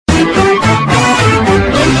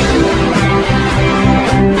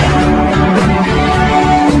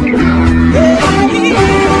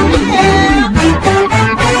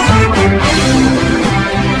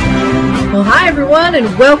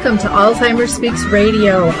and welcome to Alzheimer's Speaks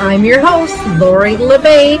Radio. I'm your host, Lori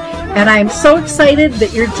LeBay, and I'm so excited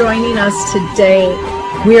that you're joining us today.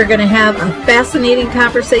 We are going to have a fascinating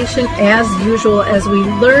conversation as usual as we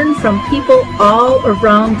learn from people all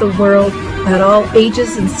around the world at all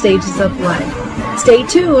ages and stages of life. Stay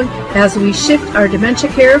tuned as we shift our dementia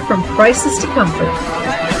care from crisis to comfort.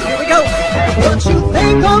 Here we go. What you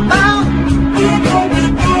think about,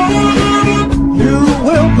 you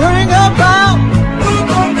will bring about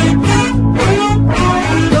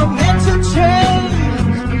dementia change.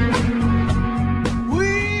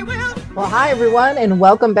 We will. Well, hi, everyone, and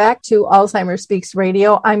welcome back to Alzheimer's Speaks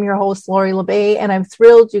Radio. I'm your host, Lori LeBay, and I'm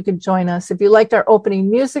thrilled you could join us. If you liked our opening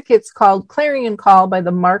music, it's called Clarion Call by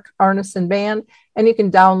the Mark Arneson Band, and you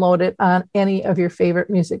can download it on any of your favorite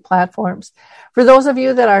music platforms. For those of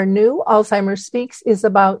you that are new, Alzheimer's Speaks is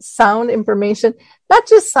about sound information, not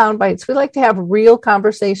just sound bites. We like to have real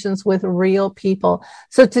conversations with real people.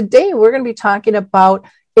 So today we're going to be talking about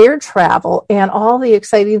air travel and all the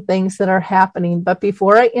exciting things that are happening. But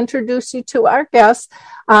before I introduce you to our guests,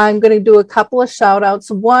 I'm going to do a couple of shout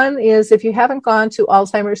outs. One is if you haven't gone to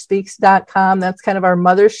alzheimersspeaks.com, that's kind of our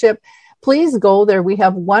mothership. Please go there. We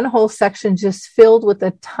have one whole section just filled with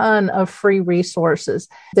a ton of free resources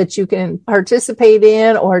that you can participate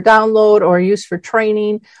in or download or use for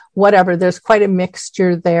training, whatever. There's quite a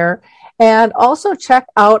mixture there. And also check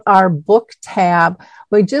out our book tab.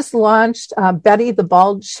 We just launched Betty the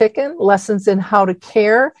Bald Chicken, Lessons in How to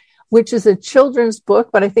Care, which is a children's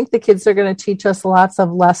book, but I think the kids are going to teach us lots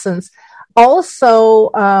of lessons.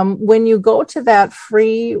 Also, when you go to that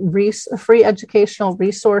free educational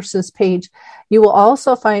resources page, you will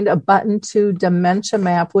also find a button to Dementia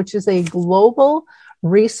Map, which is a global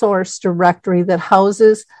resource directory that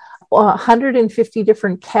houses 150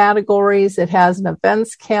 different categories. It has an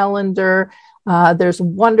events calendar. There's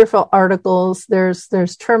wonderful articles.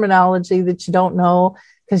 There's terminology that you don't know,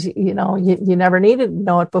 because you never needed to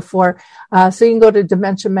know it before. So you can go to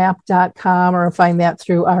dementiamap.com or find that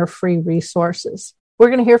through our free resources. We're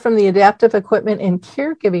going to hear from the Adaptive Equipment and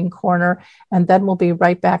Caregiving Corner, and then we'll be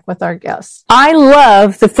right back with our guests. I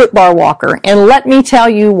love the footbar walker, and let me tell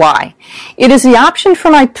you why. It is the option for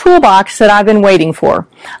my toolbox that I've been waiting for.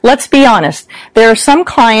 Let's be honest. There are some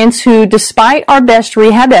clients who, despite our best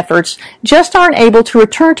rehab efforts, just aren't able to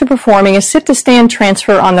return to performing a sit-to-stand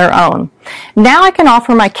transfer on their own. Now I can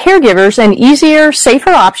offer my caregivers an easier, safer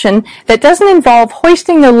option that doesn't involve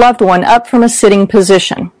hoisting their loved one up from a sitting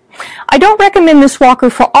position. I don't recommend this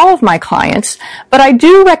walker for all of my clients, but I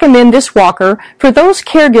do recommend this walker for those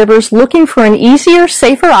caregivers looking for an easier,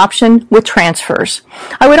 safer option with transfers.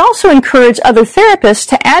 I would also encourage other therapists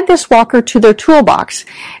to add this walker to their toolbox.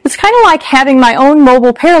 It's kind of like having my own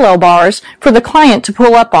mobile parallel bars for the client to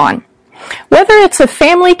pull up on. Whether it's a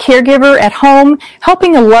family caregiver at home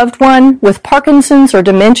helping a loved one with Parkinson's or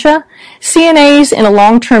dementia, CNAs in a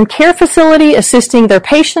long-term care facility assisting their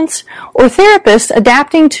patients, or therapists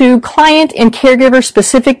adapting to client and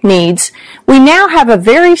caregiver-specific needs, we now have a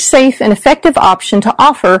very safe and effective option to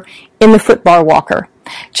offer in the footbar walker.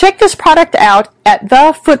 Check this product out at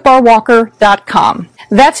thefootbarwalker.com.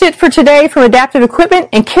 That's it for today from Adaptive Equipment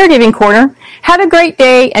and Caregiving Corner. Have a great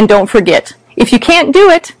day, and don't forget, if you can't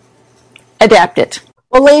do it, adapt it.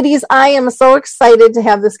 Well, ladies, I am so excited to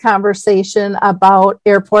have this conversation about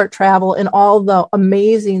airport travel and all the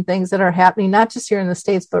amazing things that are happening, not just here in the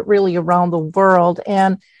States, but really around the world.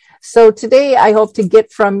 And so today I hope to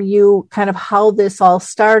get from you kind of how this all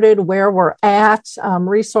started, where we're at,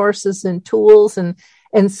 resources and tools and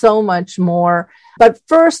so much more. But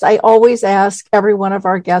first, I always ask every one of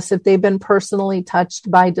our guests if they've been personally touched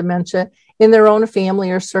by dementia in their own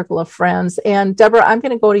family or circle of friends. And Deborah, I'm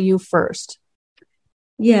going to go to you first.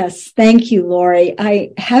 Yes, thank you, Lori.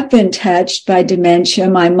 I have been touched by dementia.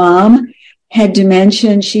 My mom had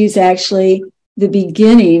dementia, and she's actually the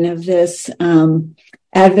beginning of this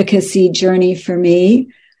advocacy journey for me.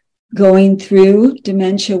 Going through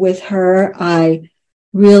dementia with her, I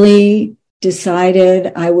really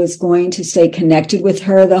decided I was going to stay connected with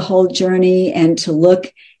her the whole journey and to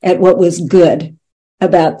look at what was good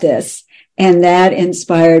about this. And that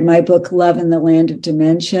inspired my book, Love in the Land of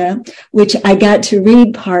Dementia, which I got to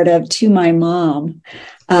read part of to my mom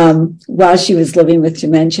while she was living with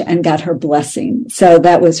dementia and got her blessing. So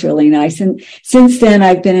that was really nice. And since then,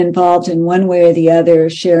 I've been involved in one way or the other,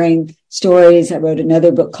 sharing stories. I wrote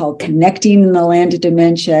another book called Connecting in the Land of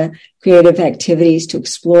Dementia, Creative Activities to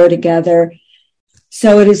Explore Together.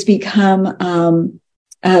 So it has become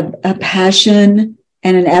a passion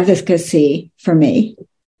and an advocacy for me.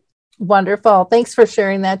 Wonderful. Thanks for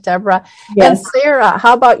sharing that, Deborah. Yes. And Sarah,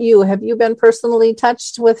 how about you? Have you been personally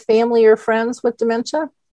touched with family or friends with dementia?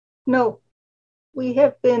 No, we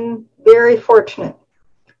have been very fortunate,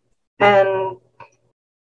 and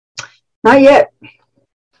not yet.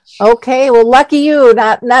 Okay, well, lucky you.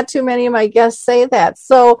 Not too many of my guests say that.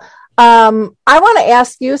 So I want to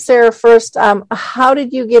ask you, Sarah, first, how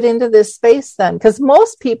did you get into this space then? Because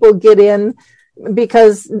most people get in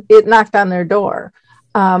because it knocked on their door.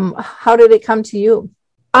 How did it come to you?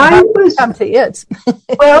 How did it come to it?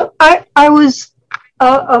 Well, I was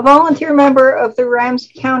a volunteer member of the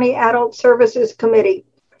Ramsey County Adult Services Committee.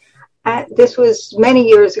 This was many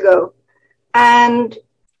years ago. And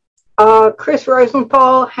Chris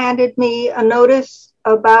Rosenthal handed me a notice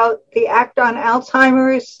about the Act on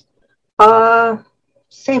Alzheimer's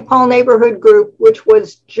St. Paul neighborhood group, which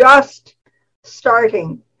was just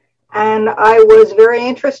starting. And I was very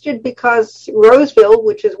interested because Roseville,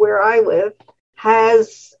 which is where I live,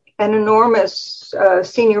 has an enormous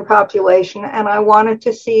senior population, and I wanted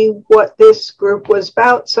to see what this group was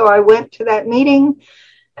about. So I went to that meeting,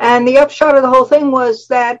 and the upshot of the whole thing was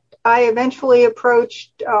that I eventually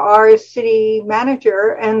approached our city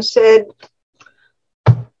manager and said,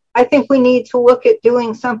 I think we need to look at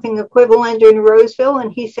doing something equivalent in Roseville.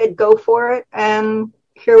 And he said, go for it. And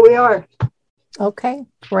here we are. Okay,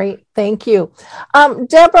 great. Thank you.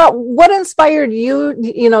 Deborah, what inspired you?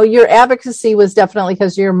 You know, your advocacy was definitely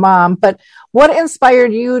because of your mom, but what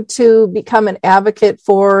inspired you to become an advocate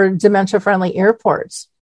for dementia-friendly airports?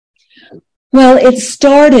 Well, it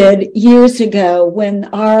started years ago when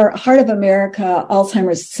our Heart of America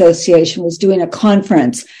Alzheimer's Association was doing a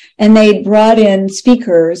conference, and they brought in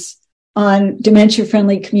speakers on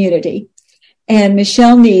dementia-friendly community. And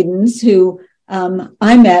Michelle Needens, who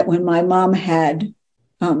I met when my mom had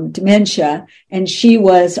dementia, and she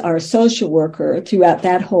was our social worker throughout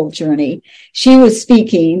that whole journey. She was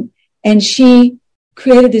speaking, and she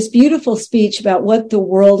created this beautiful speech about what the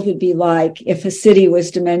world would be like if a city was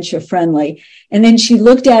dementia friendly. And then she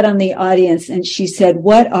looked out on the audience and she said,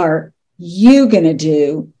 what are you going to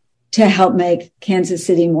do to help make Kansas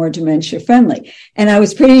City more dementia friendly? And I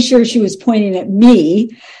was pretty sure she was pointing at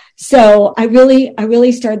me. So I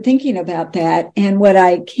really started thinking about that. And what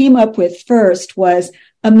I came up with first was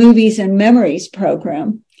a movies and memories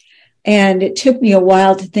program. And it took me a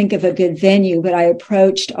while to think of a good venue, but I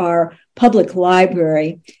approached our public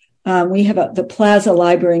library. We have the Plaza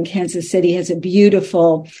Library in Kansas City has a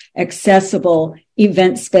beautiful, accessible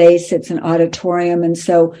event space. It's an auditorium. And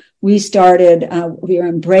so we were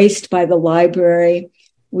embraced by the library.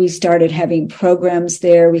 We started having programs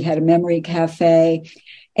there. We had a memory cafe.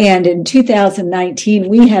 And in 2019,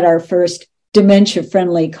 we had our first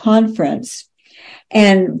dementia-friendly conference.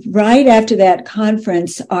 And right after that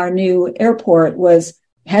conference, our new airport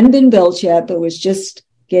hadn't been built yet, but was just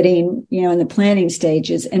getting, in the planning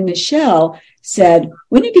stages. And Michelle said,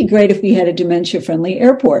 wouldn't it be great if we had a dementia-friendly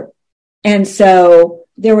airport? And so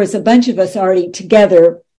there was a bunch of us already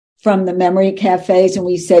together from the memory cafes, and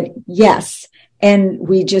we said, yes. And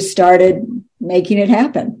we just started making it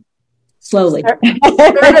happen. Slowly.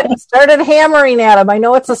 Started hammering at them. I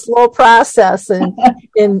know it's a slow process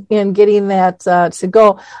in getting that to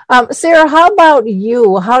go. Sarah, how about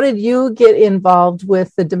you? How did you get involved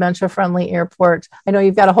with the dementia-friendly airport? I know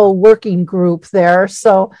you've got a whole working group there.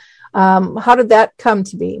 So how did that come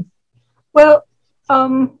to be? Well,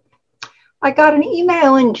 I got an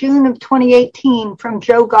email in June of 2018 from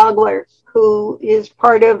Joe Gogler, who is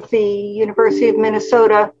part of the University of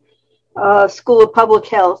Minnesota School of Public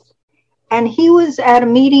Health. And he was at a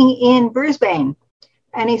meeting in Brisbane,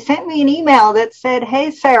 and he sent me an email that said, hey,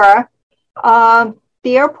 Sarah, the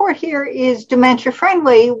airport here is dementia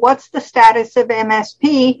friendly. What's the status of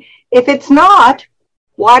MSP? If it's not,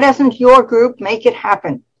 why doesn't your group make it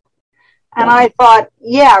happen? And I thought,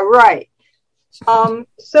 yeah, right.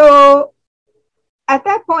 So at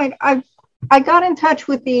that point, I got in touch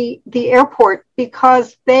with the airport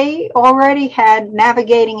because they already had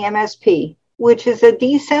Navigating MSP, which is a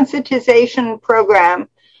desensitization program.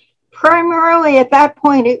 Primarily at that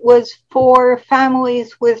point, it was for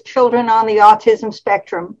families with children on the autism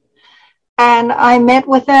spectrum. And I met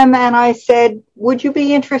with them and I said, would you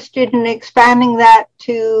be interested in expanding that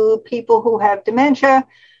to people who have dementia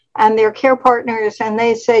and their care partners? And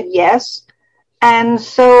they said yes. And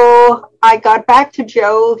so I got back to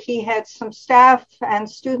Joe. He had some staff and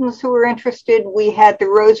students who were interested. We had the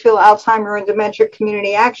Roseville Alzheimer and Dementia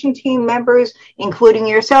Community Action Team members, including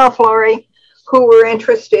yourself, Lori, who were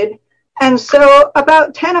interested. And so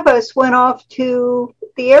about 10 of us went off to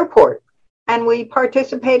the airport, and we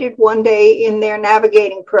participated one day in their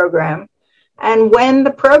navigating program. And when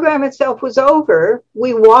the program itself was over,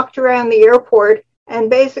 we walked around the airport and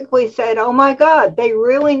basically said, oh my God, they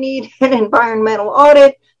really need an environmental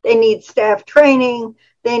audit. They need staff training.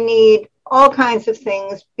 They need all kinds of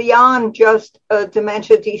things beyond just a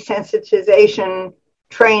dementia desensitization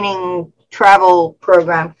training travel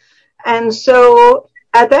program. And so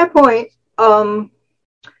at that point,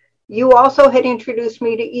 you also had introduced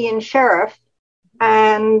me to Ian Sheriff,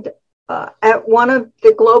 and at one of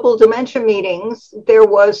the global dementia meetings, there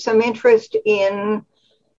was some interest in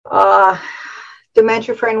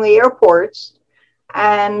dementia-friendly airports.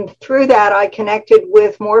 And through that, I connected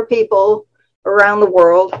with more people around the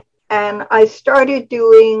world. And I started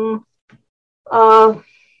doing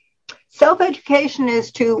self-education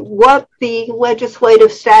as to what the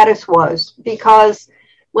legislative status was, because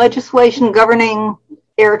legislation governing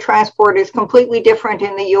air transport is completely different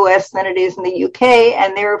in the US than it is in the UK,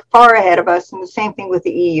 and they're far ahead of us, and the same thing with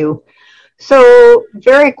the EU. So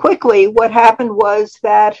very quickly, what happened was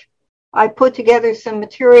that I put together some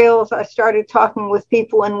materials. I started talking with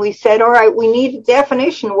people, and we said, all right, we need a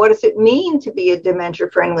definition. What does it mean to be a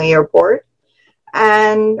dementia-friendly airport?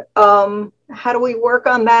 And how do we work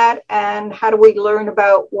on that? And how do we learn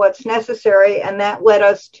about what's necessary? And that led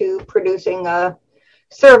us to producing a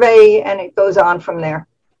survey, and it goes on from there.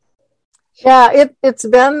 Yeah, it's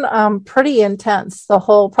been pretty intense, the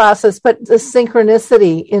whole process, but the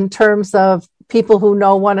synchronicity in terms of people who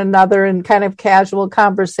know one another and kind of casual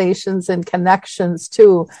conversations and connections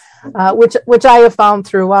too, which I have found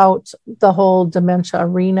throughout the whole dementia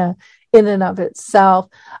arena in and of itself.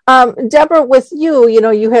 Deborah, with you,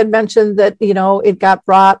 you had mentioned that, it got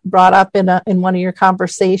brought up in one of your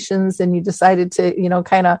conversations, and you decided to,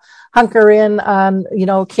 kind of hunker in on,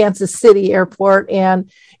 Kansas City Airport. And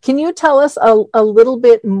can you tell us a little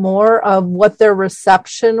bit more of what their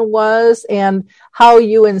reception was and how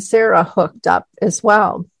you and Sarah hooked up as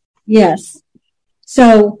well? Yes.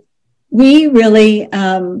 So we really,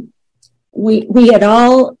 we had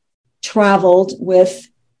all traveled with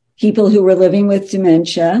people who were living with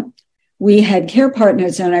dementia. We had care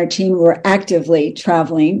partners on our team who were actively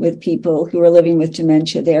traveling with people who were living with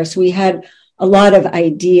dementia there. So we had a lot of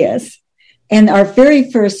ideas. And our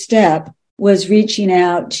very first step was reaching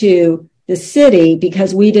out to the city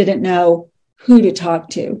because we didn't know who to talk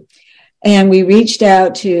to. And we reached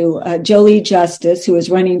out to Jolie Justice, who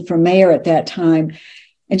was running for mayor at that time.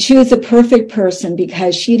 And she was the perfect person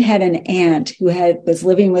because she'd had an aunt who was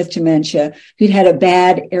living with dementia, who'd had a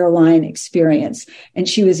bad airline experience. And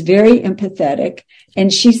she was very empathetic.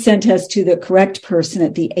 And she sent us to the correct person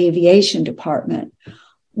at the aviation department.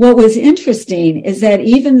 What was interesting is that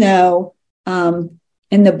even though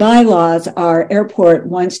in the bylaws, our airport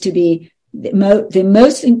wants to be the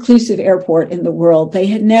most inclusive airport in the world, they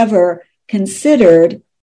had never considered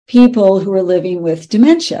people who were living with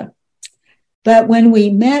dementia. But when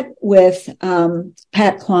we met with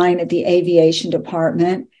Pat Klein at the aviation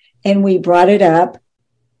department, and we brought it up,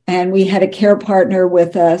 and we had a care partner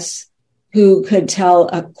with us who could tell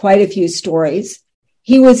quite a few stories,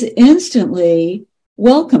 he was instantly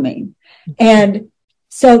welcoming. And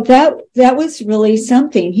so that was really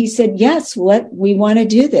something. He said, yes, we want to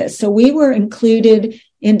do this. So we were included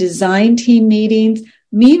in design team meetings.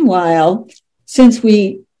 Meanwhile, since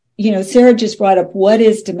Sarah just brought up what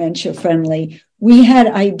is dementia friendly, we had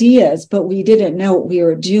ideas, but we didn't know what we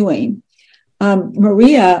were doing.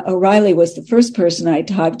 Maria O'Reilly was the first person I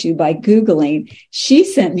talked to by Googling. She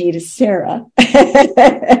sent me to Sarah.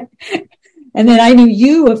 And then I knew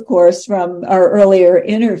you, of course, from our earlier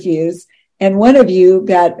interviews. And one of you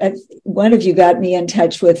got me in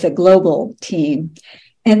touch with the global team.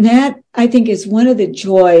 And that, I think, is one of the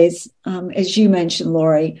joys, as you mentioned,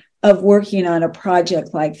 Lori, of working on a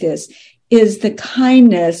project like this, is the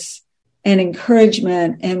kindness and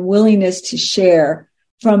encouragement and willingness to share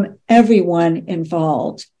from everyone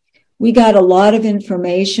involved. We got a lot of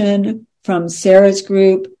information from Sarah's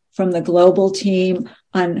group, from the global team,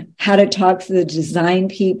 on how to talk to the design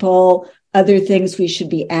people, other things we should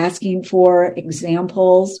be asking for,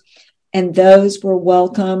 examples, and those were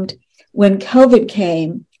welcomed. When COVID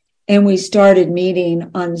came and we started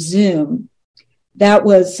meeting on Zoom, that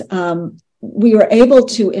was, we were able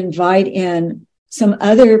to invite in some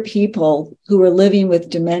other people who were living with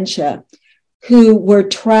dementia who were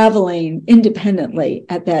traveling independently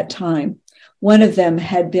at that time. One of them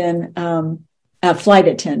had been a flight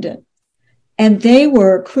attendant, and they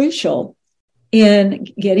were crucial in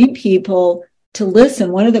getting people to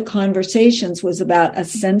listen. One of the conversations was about a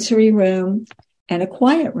sensory room and a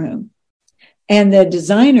quiet room. And the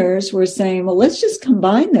designers were saying, well, let's just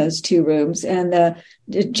combine those two rooms. And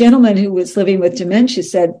the gentleman who was living with dementia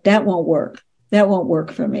said, that won't work. That won't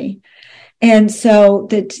work for me. And so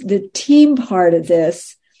the team part of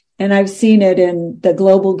this, and I've seen it in the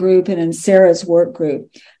global group and in Sarah's work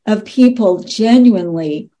group, of people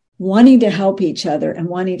genuinely wanting to help each other and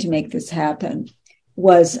wanting to make this happen,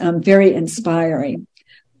 was very inspiring.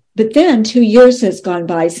 But then 2 years has gone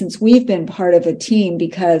by since we've been part of a team,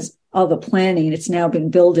 because all the planning, it's now been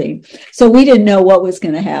building. So we didn't know what was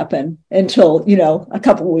going to happen until, a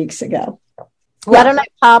couple of weeks ago. Why don't I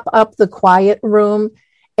pop up the quiet room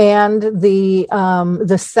and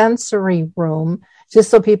the sensory room, just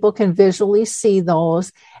so people can visually see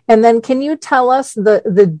those? And then can you tell us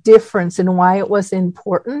the difference and why it was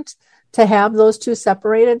important to have those two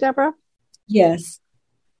separated, Deborah? Yes.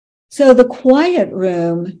 So the quiet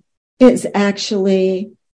room is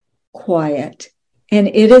actually quiet. And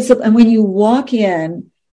and when you walk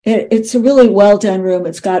in, it's a really well done room.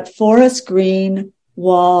 It's got forest green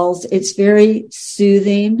walls. It's very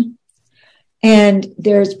soothing. And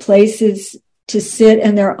there's places to sit,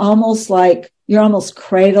 and they're almost like you're almost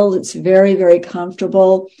cradled. It's very, very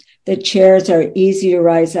comfortable. The chairs are easy to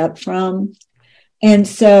rise up from. And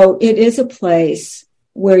so it is a place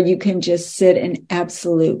where you can just sit in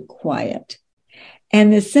absolute quiet.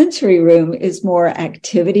 And the sensory room is more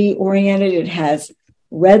activity oriented. It has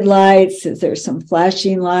red lights. There's some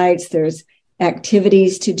flashing lights. There's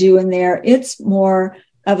activities to do in there. It's more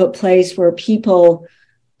of a place where people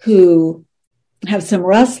who have some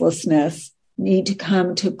restlessness need to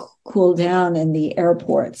come to cool down in the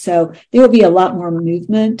airport. So there will be a lot more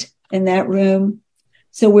movement in that room.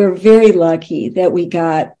 So we're very lucky that we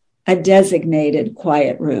got a designated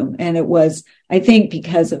quiet room. And it was, I think,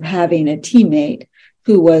 because of having a teammate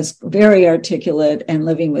who was very articulate and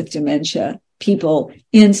living with dementia, people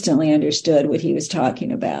instantly understood what he was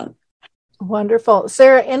talking about. Wonderful.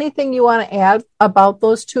 Sarah, anything you want to add about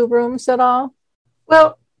those two rooms at all?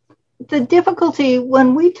 Well, the difficulty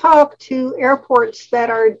when we talk to airports that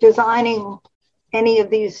are designing any of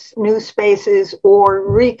these new spaces or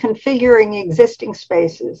reconfiguring existing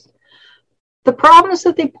spaces, the problems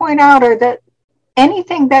that they point out are that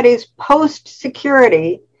anything that is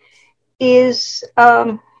post-security is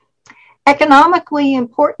economically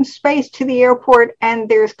important space to the airport, and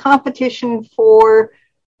there's competition for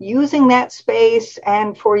using that space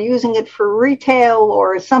and for using it for retail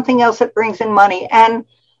or something else that brings in money. And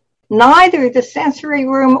neither the sensory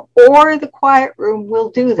room or the quiet room will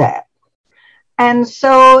do that. And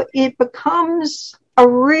so it becomes a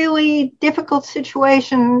really difficult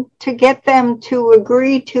situation to get them to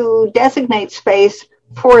agree to designate space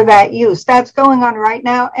for that use. That's going on right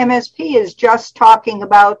now. MSP is just talking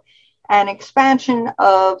about an expansion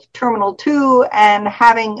of Terminal 2 and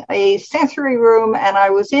having a sensory room. And I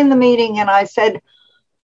was in the meeting and I said,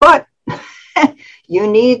 but you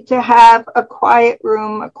need to have a quiet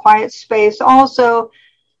room, a quiet space also.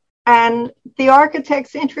 And the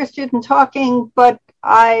architect's interested in talking, but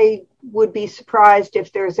I would be surprised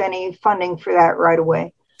if there's any funding for that right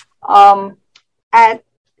away. At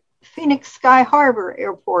Phoenix Sky Harbor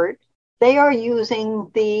Airport, they are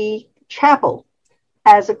using the chapel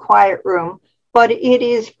as a quiet room, but it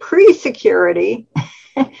is pre-security,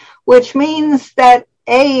 which means that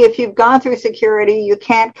if you've gone through security, you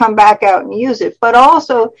can't come back out and use it. But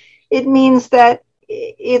also it means that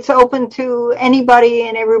it's open to anybody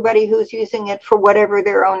and everybody who's using it for whatever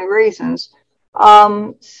their own reasons.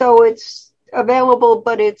 So it's available,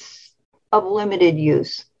 but it's of limited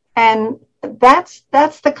use. And that's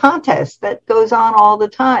the contest that goes on all the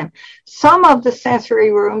time. Some of the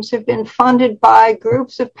sensory rooms have been funded by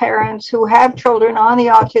groups of parents who have children on the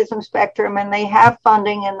autism spectrum, and they have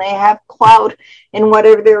funding and they have clout in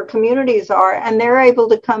whatever their communities are, and they're able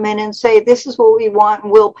to come in and say, this is what we want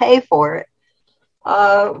and we'll pay for it.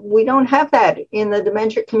 We don't have that in the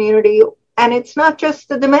dementia community, and it's not just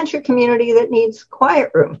the dementia community that needs quiet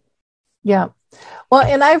room. Yeah. Well,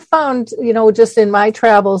 and I've found, just in my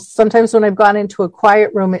travels, sometimes when I've gone into a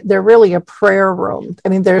quiet room, they're really a prayer room. I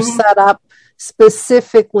mean, they're set up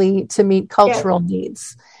specifically to meet cultural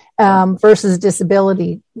needs versus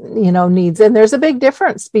disability, needs. And there's a big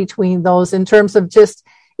difference between those in terms of just,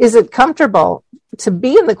 is it comfortable to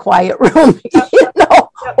be in the quiet room,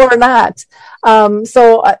 or not?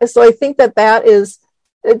 So I think that is,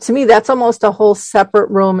 to me, that's almost a whole separate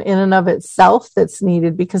room in and of itself that's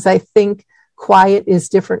needed, because I think quiet is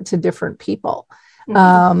different to different people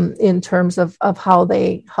in terms of how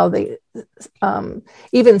they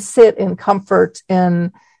even sit in comfort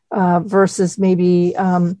and versus maybe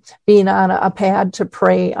being on a pad to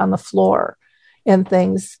pray on the floor and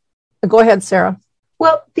things. Go ahead, Sarah.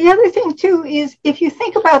 Well, the other thing too is if you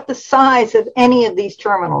think about the size of any of these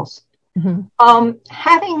terminals,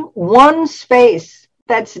 Having one space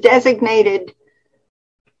that's designated,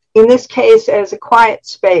 in this case, as a quiet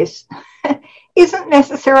space, isn't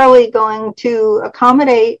necessarily going to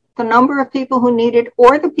accommodate the number of people who need it,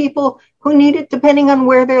 or the people who need it depending on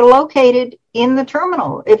where they're located in the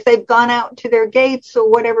terminal, if they've gone out to their gates or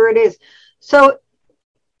whatever it is. So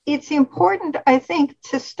it's important, I think,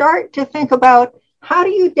 to start to think about, how do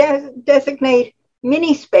you designate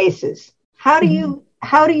mini spaces? How do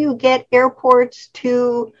you get airports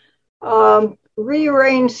to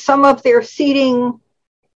rearrange some of their seating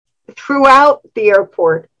throughout the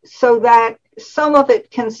airport so that some of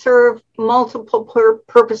it can serve multiple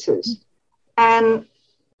purposes? And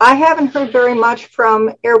I haven't heard very much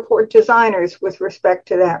from airport designers with respect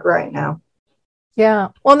to that right now. Yeah,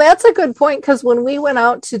 well, that's a good point, because when we went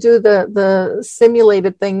out to do the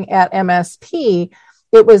simulated thing at MSP,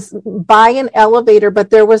 it was by an elevator, but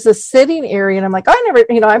there was a sitting area. And I'm like, I never,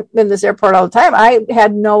 I'm in this airport all the time. I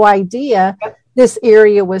had no idea this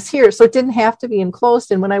area was here. So it didn't have to be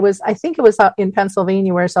enclosed. And when I think it was out in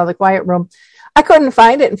Pennsylvania where I saw the quiet room, I couldn't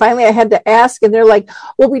find it. And finally I had to ask, and they're like,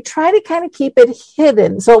 well, we try to kind of keep it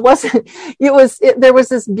hidden. So there was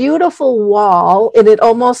this beautiful wall, and it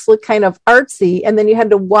almost looked kind of artsy. And then you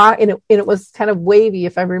had to walk, and it was kind of wavy,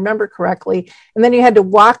 if I remember correctly. And then you had to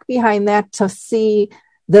walk behind that to see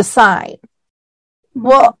the sign.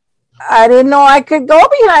 Well, I didn't know I could go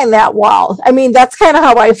behind that wall. I mean, that's kind of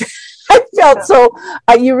how I felt. So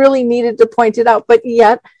you really needed to point it out. But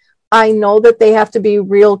yet, I know that they have to be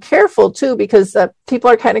real careful too, because people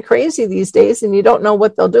are kind of crazy these days, and you don't know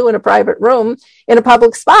what they'll do in a private room in a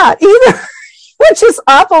public spot either, which is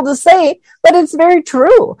awful to say, but it's very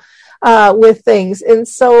true with things. And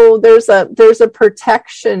so there's a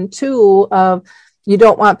protection too of, you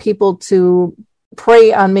don't want people to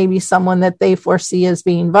prey on maybe someone that they foresee as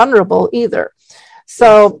being vulnerable either.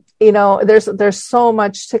 So, there's so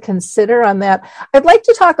much to consider on that. I'd like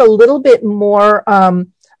to talk a little bit more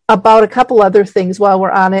about a couple other things while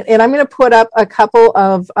we're on it. And I'm going to put up a couple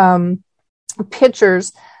of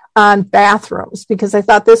pictures on bathrooms, because I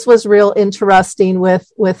thought this was real interesting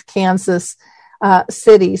with Kansas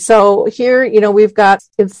City. So here,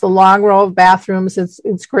 it's the long row of bathrooms.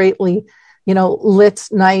 It's greatly, lit,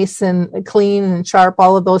 nice and clean and sharp,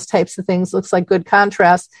 all of those types of things. Looks like good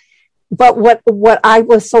contrast. But what I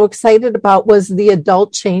was so excited about was the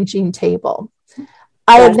adult changing table.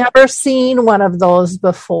 I had never seen one of those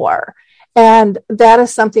before. And that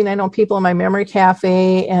is something I know people in my memory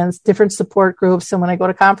cafe and different support groups, and when I go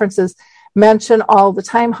to conferences, mention all the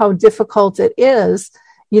time how difficult it is,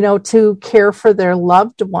 to care for their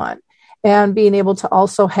loved one, and being able to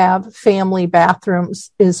also have family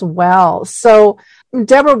bathrooms as well. So,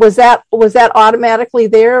 Deborah, was that automatically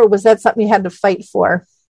there, or was that something you had to fight for?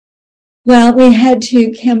 Well, we had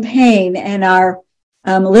to campaign, and our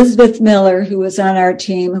Elizabeth Miller, who was on our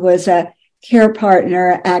team, who was a care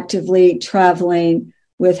partner actively traveling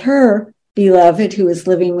with her beloved who was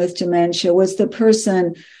living with dementia, was the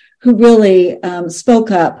person who really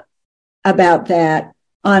spoke up about that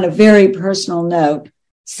on a very personal note,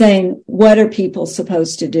 saying, what are people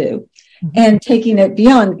supposed to do? And taking it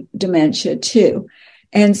beyond dementia too.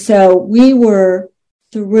 And so we were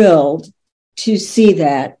thrilled to see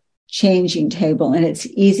that changing table, and it's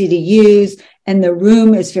easy to use. And the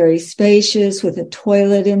room is very spacious with a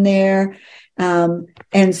toilet in there.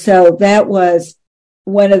 And so that was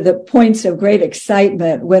one of the points of great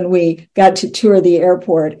excitement when we got to tour the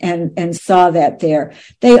airport and saw that there.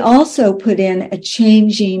 They also put in a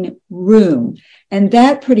changing room, and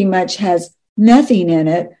that pretty much has nothing in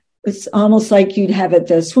it. It's almost like you'd have at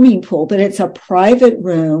the swimming pool, but it's a private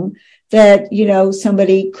room that,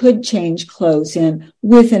 somebody could change clothes in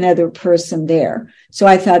with another person there. So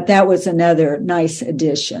I thought that was another nice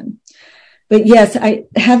addition. But yes,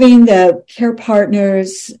 having the care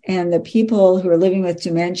partners and the people who are living with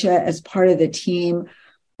dementia as part of the team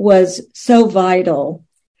was so vital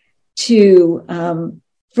to,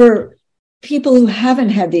 for people who haven't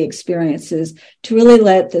had the experiences to really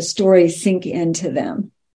let the story sink into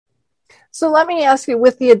them. So let me ask you,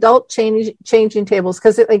 with the adult changing tables,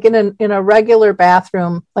 because like in a regular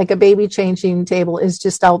bathroom, like a baby changing table is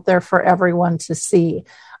just out there for everyone to see.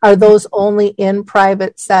 Are those only in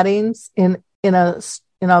private settings in a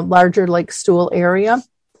larger like stool area?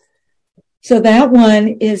 So that one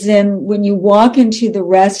is in when you walk into the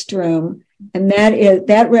restroom, and that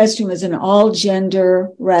restroom is an all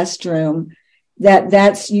gender restroom.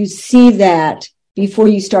 That's you see that before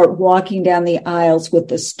you start walking down the aisles with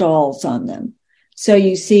the stalls on them. So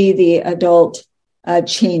you see the adult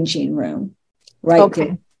changing room right okay.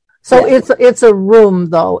 there. So it's a room,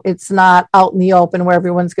 though. It's not out in the open where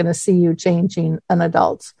everyone's going to see you changing an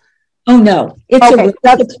adult. Oh, no. It's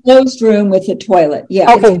a closed room with a toilet.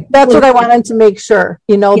 Yeah. Okay. That's what I wanted to make sure,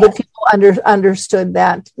 Yes. that people understood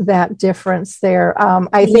that difference there.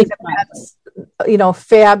 I think that's,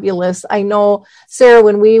 fabulous. I know, Sarah,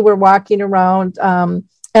 when we were walking around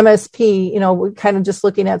MSP, we're kind of just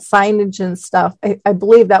looking at signage and stuff. I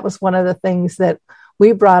believe that was one of the things that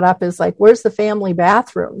we brought up is like, where's the family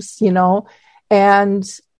bathrooms, and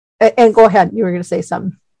go ahead. You were going to say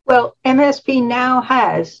something. Well, MSP now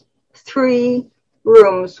has 3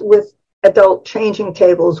 rooms with adult changing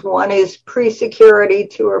tables. One is pre-security,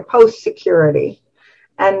 2 are post-security,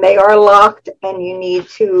 and they are locked and you need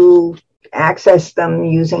to access them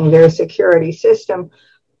using their security system.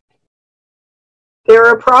 There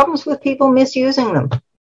are problems with people misusing them.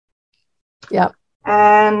 Yeah.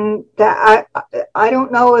 And that I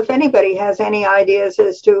don't know if anybody has any ideas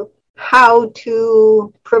as to how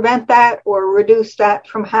to prevent that or reduce that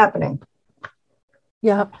from happening.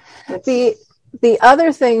 Yeah. The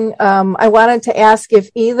other thing I wanted to ask if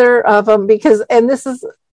either of them, because, and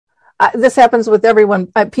this happens with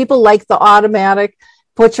everyone, people like the automatic,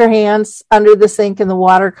 put your hands under the sink and the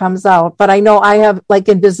water comes out. But I know I have like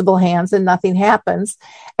invisible hands and nothing happens.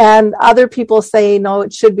 And other people say, no,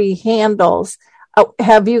 it should be handles.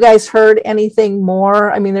 Have you guys heard anything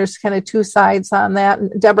more? I mean, there's kind of 2 sides on that.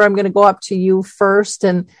 And Deborah, I'm going to go up to you first.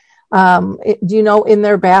 And do you know, in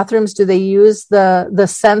their bathrooms, do they use the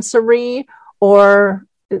sensory or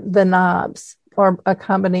the knobs or a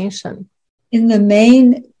combination? In the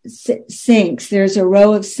main sinks, there's a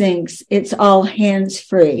row of sinks. It's all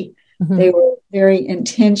hands-free. Mm-hmm. They were very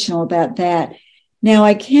intentional about that. Now,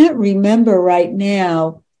 I can't remember right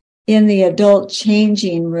now in the adult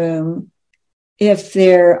changing room if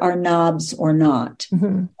there are knobs or not.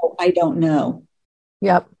 Mm-hmm. I don't know.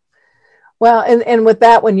 Yep. Well, and with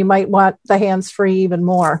that one, you might want the hands-free even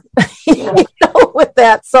more with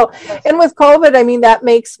that. So, and with COVID, I mean, that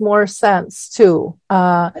makes more sense too,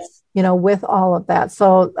 with all of that.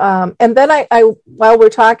 So, and then I while we're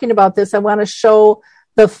talking about this, I want to show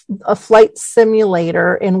a flight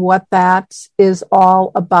simulator and what that is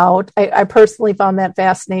all about. I personally found that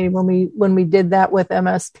fascinating when we did that with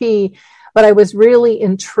MSP, but I was really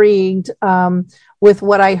intrigued with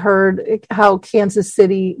what I heard, how Kansas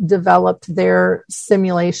City developed their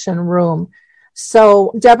simulation room.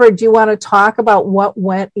 So, Deborah, do you want to talk about what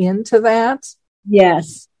went into that?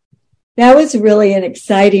 Yes, that was really an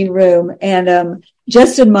exciting room. And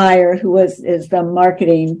Justin Meyer, who is the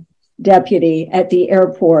marketing deputy at the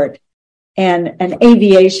airport and an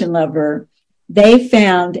aviation lover, they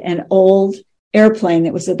found an old airplane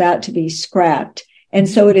that was about to be scrapped. And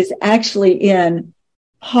so it is actually in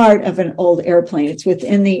part of an old airplane. It's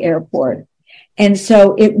within the airport. And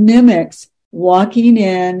so it mimics walking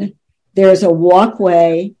in. There's a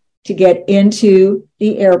walkway to get into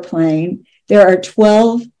the airplane. There are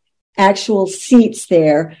 12 actual seats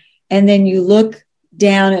there. And then you look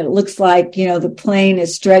down and it looks like, the plane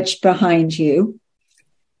is stretched behind you.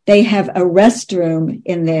 They have a restroom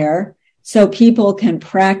in there so people can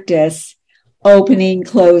practice opening,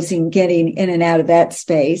 closing, getting in and out of that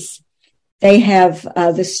space. They have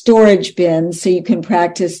the storage bins so you can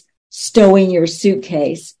practice stowing your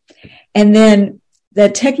suitcase. And then the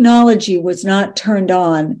technology was not turned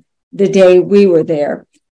on the day we were there,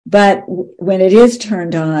 but when it is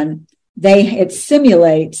turned on, it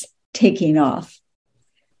simulates taking off.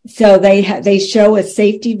 So they show a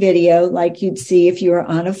safety video like you'd see if you were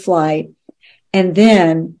on a flight, and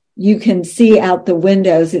then you can see out the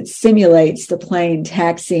windows. It simulates the plane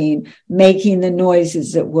taxiing, making the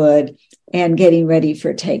noises it would, and getting ready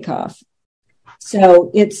for takeoff.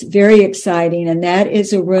 So it's very exciting. And that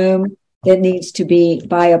is a room that needs to be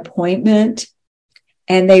by appointment.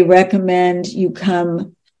 And they recommend you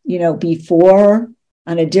come, before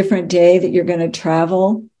on a different day that you're going to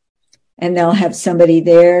travel. And they'll have somebody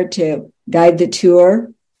there to guide the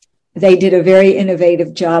tour. They did a very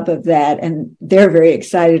innovative job of that. And they're very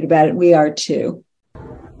excited about it. We are too.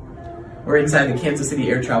 We're inside the Kansas City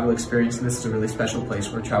Air Travel Experience, and this is a really special place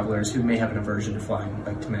where travelers who may have an aversion to flying,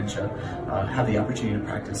 like dementia, have the opportunity to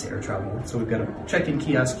practice air travel. So we've got a check-in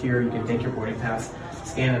kiosk here. You can take your boarding pass,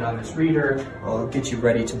 scan it on this reader. I'll get you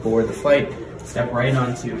ready to board the flight. Step right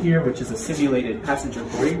onto here, which is a simulated passenger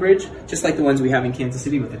boarding bridge, just like the ones we have in Kansas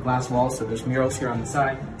City with the glass walls. So there's murals here on the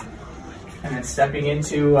side. And then stepping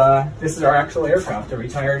into, this is our actual aircraft, a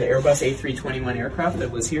retired Airbus A321 aircraft that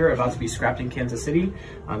was here, about to be scrapped in Kansas City.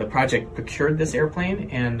 The project procured this airplane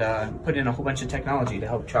and put in a whole bunch of technology to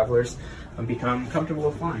help travelers become comfortable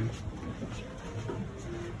with flying.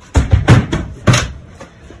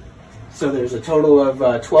 So there's a total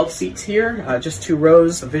of 12 seats here, just 2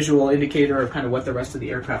 rows, a visual indicator of kind of what the rest of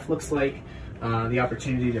the aircraft looks like, the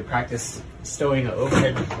opportunity to practice stowing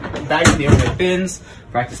overhead bags in the overhead bins,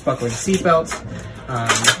 practice buckling seatbelts,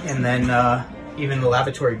 and then even the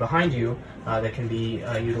lavatory behind you that can be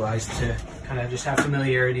utilized to kind of just have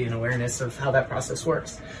familiarity and awareness of how that process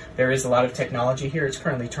works. There is a lot of technology here. It's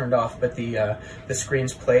currently turned off, but the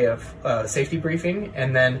screens play a safety briefing,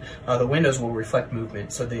 and then the windows will reflect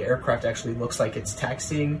movement. So the aircraft actually looks like it's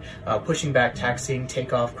taxiing, pushing back, taxiing,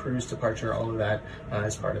 takeoff, cruise, departure, all of that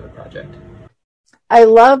as part of the project. I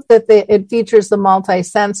love that it features the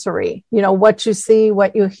multi-sensory, what you see,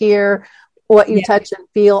 what you hear, what you touch and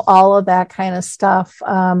feel, all of that kind of stuff.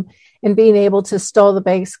 And being able to stow the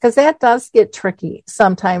bags, because that does get tricky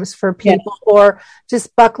sometimes for people, or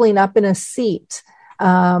just buckling up in a seat.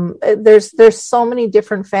 There's so many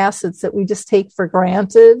different facets that we just take for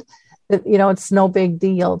granted that, it's no big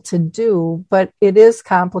deal to do, but it is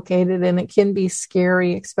complicated and it can be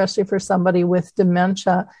scary, especially for somebody with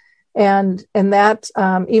dementia. And that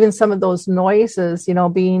even some of those noises,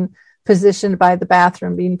 being positioned by the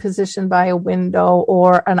bathroom, being positioned by a window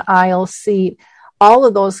or an aisle seat, all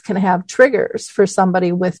of those can have triggers for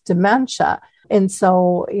somebody with dementia. And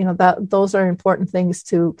so, those are important things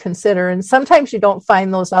to consider. And sometimes you don't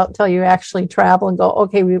find those out until you actually travel and go,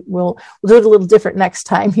 okay, we'll do it a little different next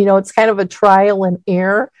time. It's kind of a trial and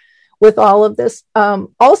error with all of this.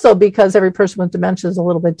 Also, because every person with dementia is a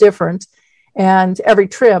little bit different. And every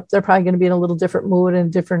trip, they're probably going to be in a little different mood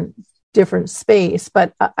and different space.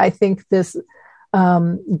 But I think this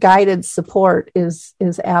guided support is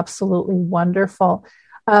absolutely wonderful.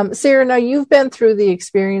 Sarah, now you've been through the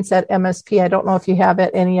experience at MSP. I don't know if you have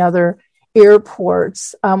at any other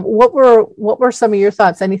airports. What were some of your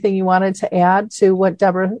thoughts? Anything you wanted to add to what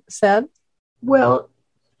Deborah said? Well,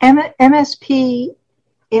 MSP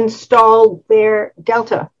installed their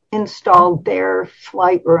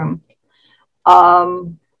flight room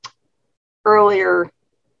earlier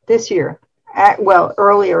this year,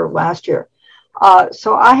 earlier last year.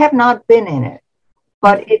 So I have not been in it,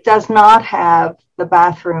 but it does not have the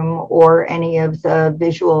bathroom or any of the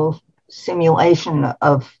visual simulation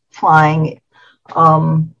of flying.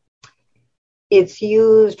 It's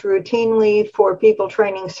used routinely for people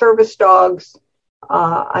training service dogs.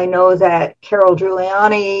 I know that Carol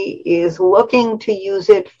Giuliani is looking to use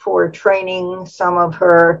it for training some of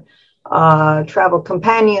her travel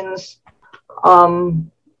companions.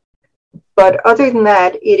 But other than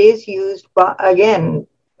that, it is used,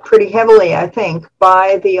 pretty heavily, I think,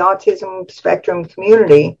 by the autism spectrum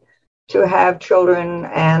community to have children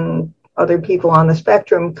and other people on the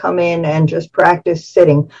spectrum come in and just practice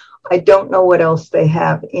sitting. I don't know what else they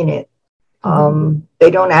have in it. They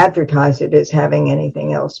don't advertise it as having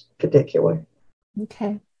anything else particular.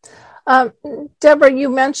 Okay. Deborah, you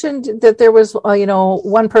mentioned that there was,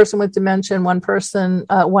 one person with dementia, one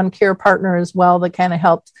care partner as well that kind of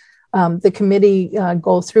helped the committee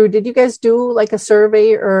go through. Did you guys do like a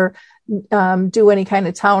survey or do any kind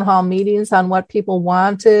of town hall meetings on what people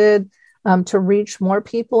wanted to reach more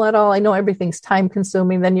people at all? I know everything's time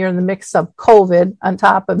consuming. Then you're in the mix of COVID on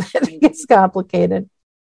top of it. It gets complicated.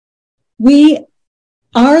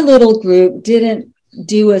 Our little group didn't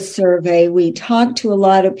do a survey. We talked to a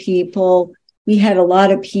lot of people. We had a lot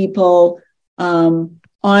of people on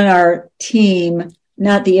our team,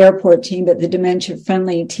 not the airport team, but the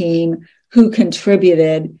dementia-friendly team, who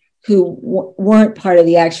contributed, who weren't part of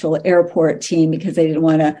the actual airport team because they didn't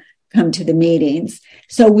want to come to the meetings.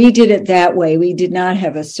 So we did it that way. We did not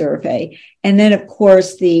have a survey. And then, of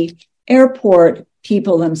course, the airport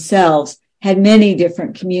people themselves had many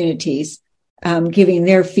different communities giving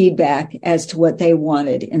their feedback as to what they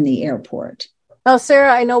wanted in the airport. Now,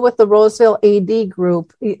 Sarah, I know with the Roseville AD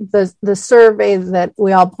group, the survey that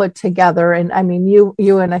we all put together, and I mean,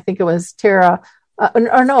 you and I think it was Tara,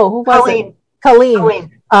 or no, who was it?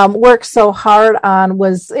 Colleen. Worked so hard on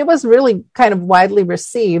was really kind of widely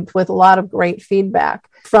received with a lot of great feedback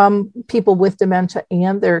from people with dementia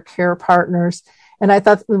and their care partners. And I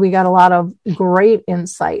thought we got a lot of great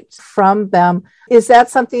insight from them. Is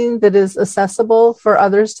that something that is accessible for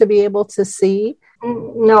others to be able to see?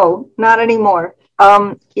 No, not anymore.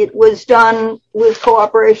 It was done with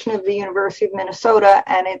cooperation of the University of Minnesota,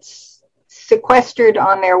 and it's sequestered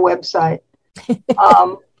on their website.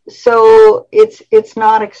 So it's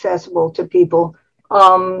not accessible to people.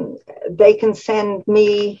 They can send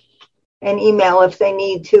me an email if they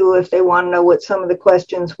need to, if they want to know what some of the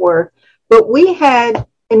questions were. But we had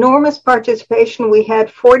enormous participation. We had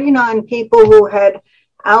 49 people who had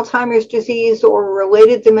Alzheimer's disease or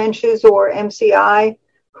related dementias or MCI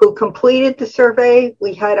who completed the survey.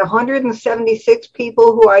 We had 176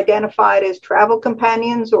 people who identified as travel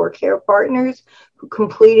companions or care partners who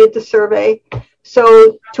completed the survey.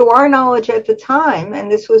 So to our knowledge at the time,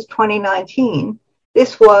 and this was 2019,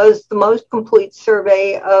 this was the most complete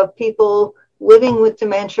survey of people living with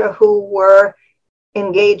dementia who were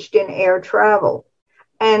engaged in air travel.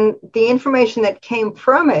 And the information that came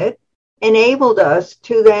from it enabled us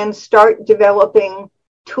to then start developing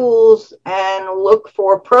tools and look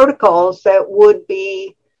for protocols that would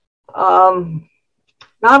be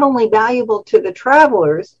not only valuable to the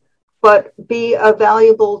travelers, but be a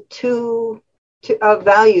value to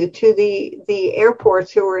the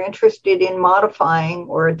airports who were interested in modifying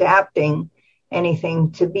or adapting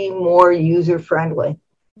anything to be more user-friendly.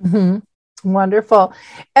 Mm-hmm. Wonderful.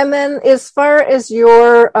 And then as far as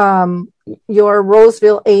your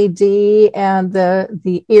Roseville AD and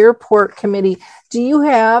the airport committee, do you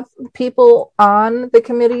have people on the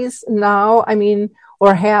committees now? I mean,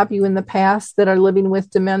 or have you in the past that are living with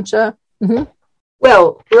dementia? Mm-hmm.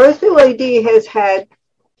 Well, Roseville AD has had,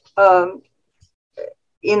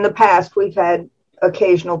 in the past, we've had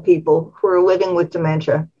occasional people who are living with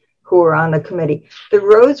dementia who are on the committee. The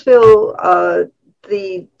Roseville,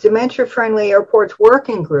 the Dementia Friendly Airports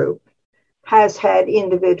Working Group has had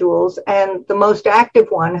individuals, and the most active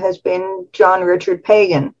one has been John Richard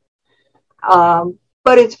Pagan.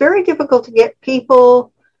 But it's very difficult to get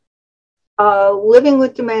people living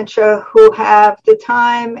with dementia who have the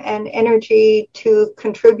time and energy to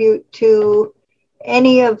contribute to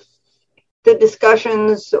any of the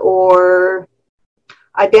discussions or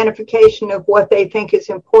identification of what they think is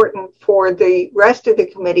important for the rest of the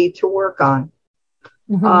committee to work on.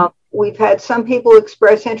 Mm-hmm. We've had some people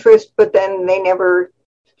express interest, but then they never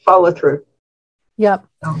follow through. Yep.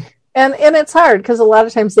 And it's hard because a lot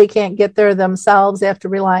of times they can't get there themselves. They have to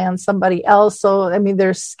rely on somebody else. So, I mean,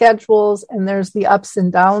 there's schedules and there's the ups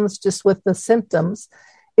and downs just with the symptoms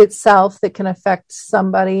itself that can affect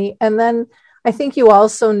somebody. And then I think you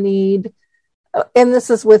also need, and this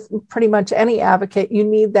is with pretty much any advocate, you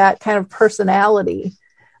need that kind of personality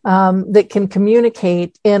that can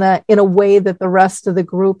communicate in a way that the rest of the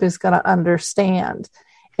group is going to understand.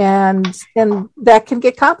 And that can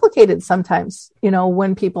get complicated sometimes,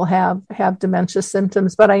 when people have dementia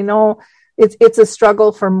symptoms. But I know it's a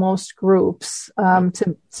struggle for most groups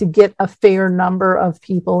to get a fair number of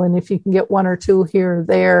people. And if you can get one or two here or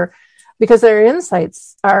there, because their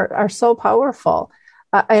insights are so powerful.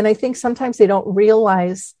 And I think sometimes they don't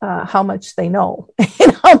realize how much they know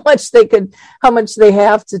and how much they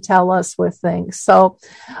have to tell us with things. So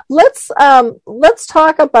let's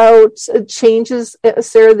talk about changes,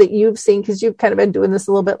 Sarah, that you've seen, because you've kind of been doing this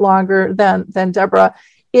a little bit longer than Deborah,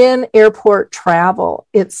 in airport travel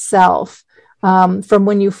itself, from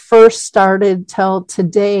when you first started till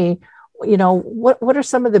today. What are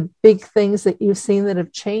some of the big things that you've seen that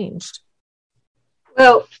have changed?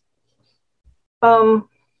 Well,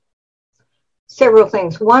 several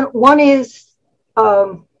things. One is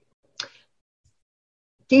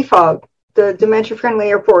DFOG, the Dementia Friendly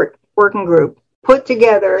Airport Working Group, put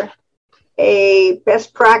together a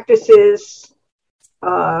best practices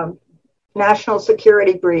national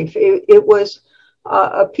security brief. It was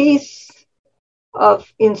a piece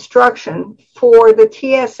of instruction for the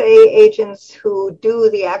TSA agents who do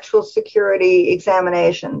the actual security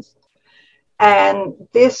examinations. And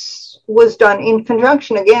this was done in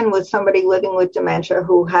conjunction, again, with somebody living with dementia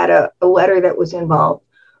who had a letter that was involved.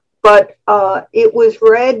 But it was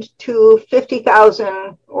read to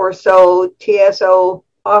 50,000 or so TSO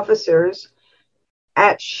officers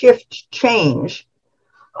at shift change,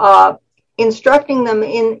 instructing them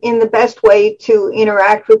in the best way to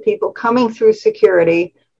interact with people coming through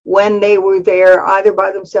security when they were there, either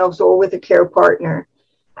by themselves or with a care partner.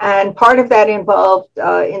 And part of that involved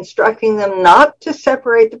instructing them not to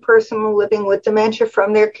separate the person living with dementia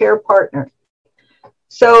from their care partner.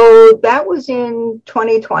 So that was in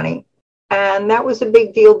 2020. And that was a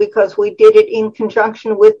big deal because we did it in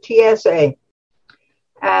conjunction with TSA.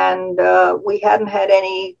 And we hadn't had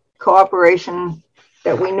any cooperation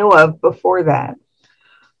that we knew of before that.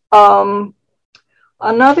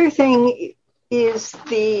 Another thing is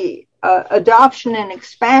the adoption and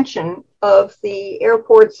expansion of the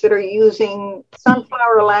airports that are using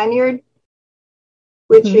Sunflower Lanyard,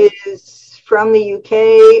 which is from the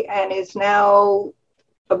UK and is now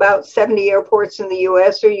about 70 airports in the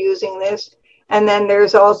US are using this. And then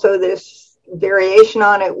there's also this variation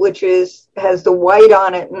on it, which has the white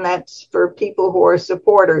on it, and that's for people who are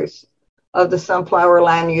supporters of the Sunflower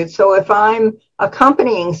Lanyard. So if I'm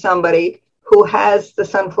accompanying somebody who has the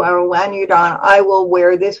Sunflower Lanyard on, I will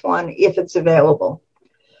wear this one if it's available.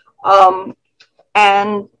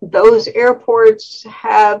 And those airports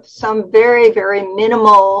have some very, very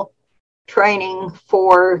minimal training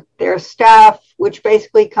for their staff, which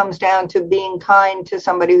basically comes down to being kind to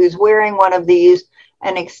somebody who's wearing one of these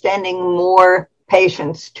and extending more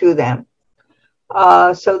patience to them.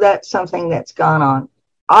 So that's something that's gone on.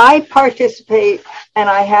 I participate, and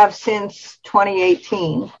I have since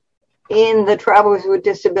 2018, in the Travelers with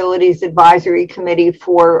Disabilities Advisory Committee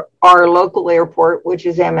for our local airport, which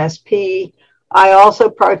is MSP. I also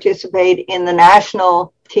participate in the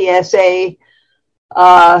National TSA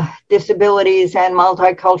Disabilities and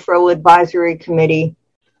Multicultural Advisory Committee,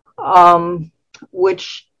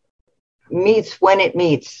 which meets when it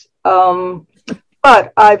meets.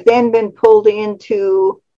 But I've then been pulled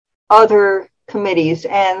into other committees,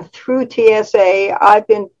 and through TSA, I've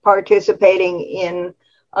been participating in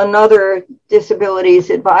another Disabilities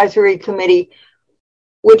Advisory Committee,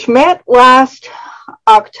 which met last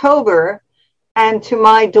October. And to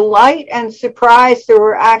my delight and surprise, there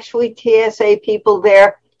were actually TSA people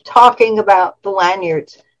there talking about the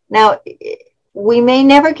lanyards. Now, we may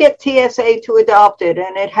never get TSA to adopt it,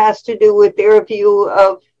 and it has to do with their view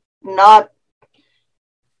of not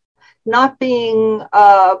being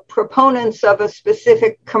proponents of a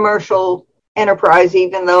specific commercial enterprise,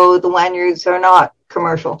 even though the lanyards are not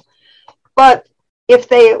commercial. But if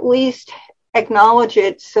they at least acknowledge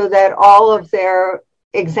it so that all of their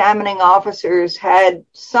examining officers had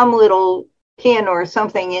some little pin or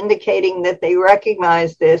something indicating that they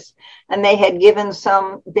recognize this, and they had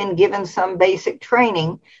been given some basic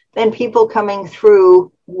training, then people coming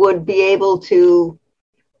through would be able to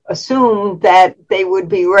assume that they would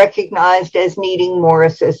be recognized as needing more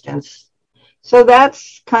assistance. So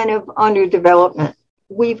that's kind of under development.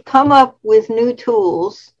 We've come up with new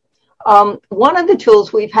tools. One of the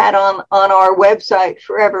tools we've had on our website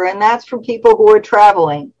forever, and that's for people who are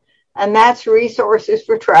traveling, and that's Resources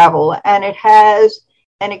for Travel. And it has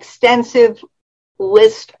an extensive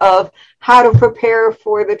list of how to prepare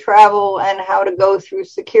for the travel and how to go through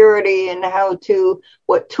security and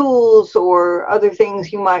what tools or other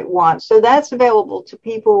things you might want. So that's available to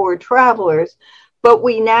people who are travelers. But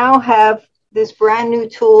we now have this brand new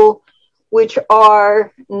tool, which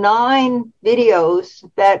are 9 videos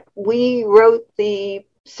that we wrote the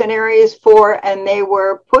scenarios for, and they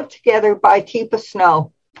were put together by Teepa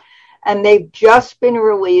Snow. And they've just been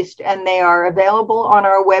released, and they are available on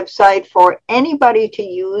our website for anybody to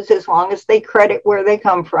use as long as they credit where they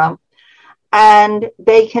come from. And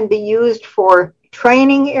they can be used for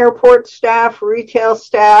training airport staff, retail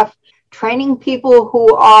staff, training people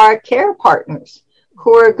who are care partners,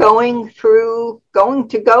 who are going to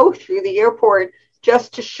go through the airport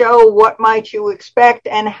just to show what might you expect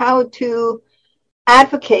and how to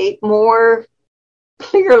advocate more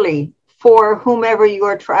clearly for whomever you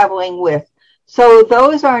are traveling with. So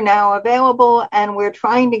those are now available, and we're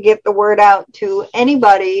trying to get the word out to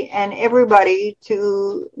anybody and everybody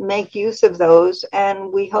to make use of those,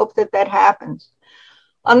 and we hope that that happens.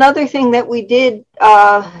 Another thing that we did,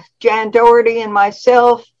 Jan Doherty and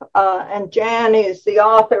myself, and Jan is the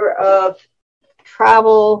author of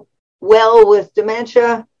Travel Well with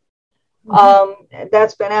Dementia.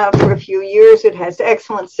 That's been out for a few years. It has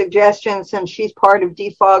excellent suggestions, and she's part of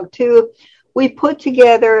DFOG too. We put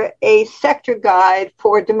together a sector guide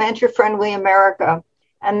for Dementia Friendly America,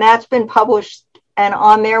 and that's been published and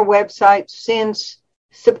on their website since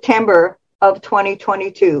September of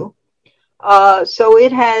 2022. So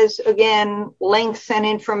it has, again, links and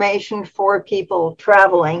information for people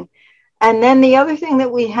traveling. And then the other thing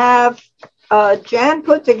that we have, Jan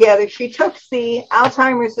put together, she took the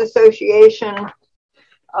Alzheimer's Association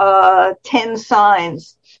 10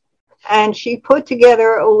 signs, and she put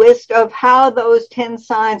together a list of how those 10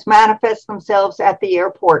 signs manifest themselves at the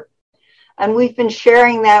airport. And we've been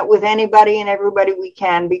sharing that with anybody and everybody we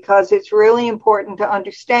can, because it's really important to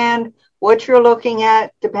understand what you're looking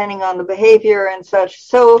at, depending on the behavior and such.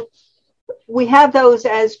 So we have those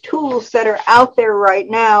as tools that are out there right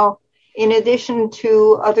now, in addition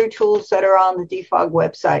to other tools that are on the DFOG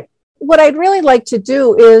website. What I'd really like to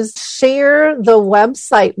do is share the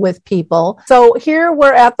website with people. So here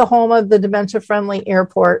we're at the home of the Dementia Friendly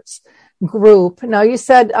Airports group. Now you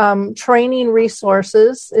said training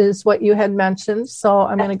resources is what you had mentioned. So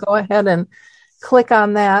I'm going to go ahead and click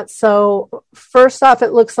on that. So first off,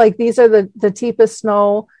 it looks like these are the Teepa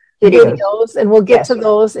Snow videos, and we'll get to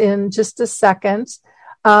those in just a second.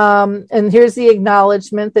 And here's the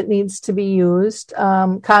acknowledgement that needs to be used,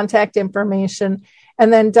 contact information.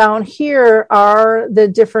 And then down here are the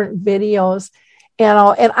different videos.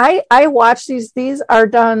 And I watch these are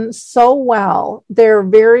done so well. They're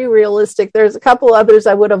very realistic. There's a couple others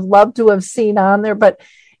I would have loved to have seen on there, but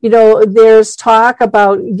there's talk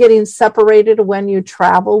about getting separated when you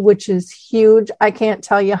travel, which is huge. I can't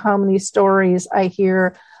tell you how many stories I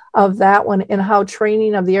hear of that one, and how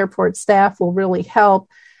training of the airport staff will really help.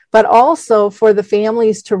 But also for the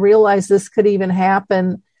families to realize this could even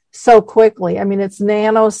happen so quickly. I mean, it's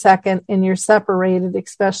nanosecond and you're separated,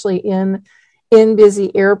 especially in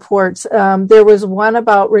busy airports. There was one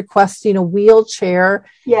about requesting a wheelchair.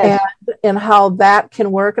 Yes. and how that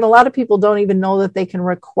can work. And a lot of people don't even know that they can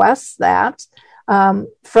request that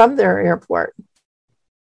from their airport.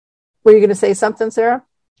 Were you going to say something, Sarah?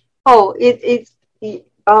 Oh,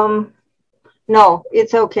 no,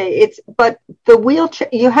 it's okay. But the wheelchair,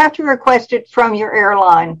 you have to request it from your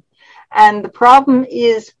airline. And the problem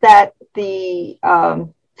is that the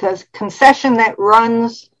concession that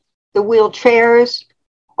runs the wheelchairs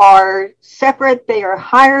are separate. They are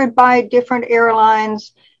hired by different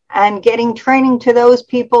airlines, and getting training to those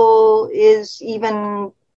people is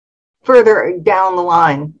even further down the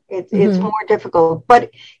line. It's more difficult,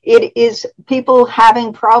 but it is people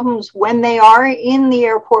having problems when they are in the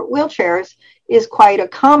airport wheelchairs is quite a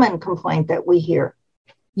common complaint that we hear.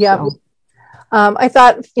 Yeah. So. I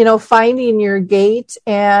thought, finding your gate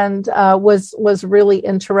and was really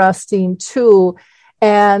interesting too.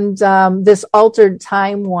 And this altered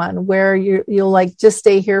time one where you'll like just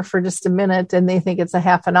stay here for just a minute and they think it's a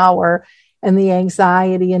half an hour, and the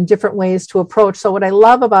anxiety and different ways to approach. So what I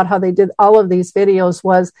love about how they did all of these videos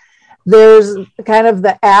was there's kind of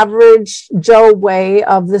the average Joe way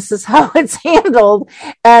of this is how it's handled.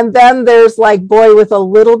 And then there's like, boy, with a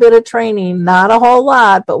little bit of training, not a whole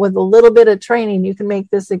lot, but with a little bit of training, you can make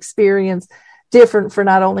this experience different for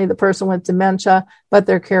not only the person with dementia, but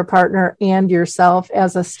their care partner and yourself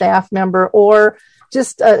as a staff member or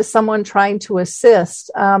just someone trying to assist.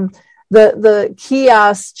 The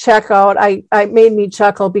kiosk checkout, I made me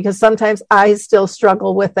chuckle because sometimes I still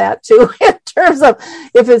struggle with that too, in terms of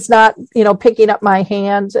if it's not, picking up my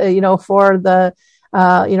hand, for the,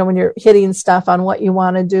 when you're hitting stuff on what you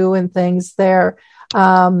want to do and things there,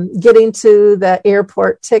 getting to the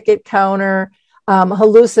airport ticket counter,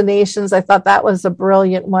 hallucinations. I thought that was a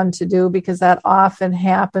brilliant one to do because that often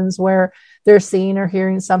happens where they're seeing or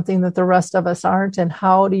hearing something that the rest of us aren't. And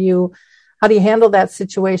how do you handle that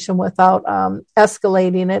situation without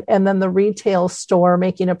escalating it? And then the retail store,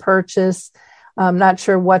 making a purchase, not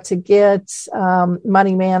sure what to get,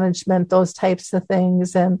 money management, those types of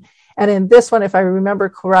things. And in this one, if I remember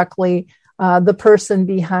correctly, the person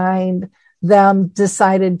behind them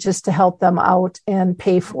decided just to help them out and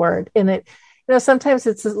pay for it. And it, sometimes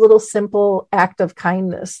it's a little simple act of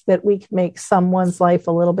kindness that we can make someone's life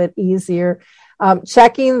a little bit easier.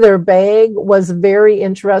 Checking their bag was very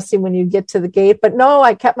interesting when you get to the gate, but no,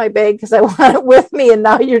 I kept my bag because I want it with me, and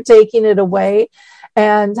now you're taking it away,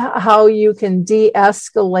 and how you can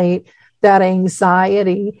de-escalate that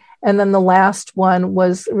anxiety. And then the last one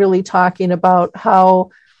was really talking about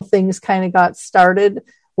how things kind of got started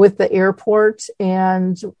with the airport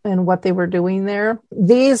and what they were doing there.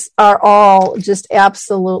 These are all just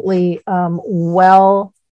absolutely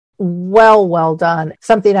well done.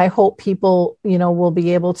 Something I hope people, will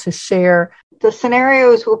be able to share. The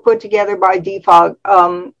scenarios were put together by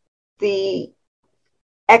DFOG. The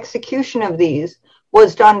execution of these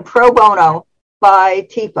was done pro bono by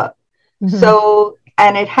TIPA. Mm-hmm. So,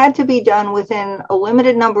 and it had to be done within a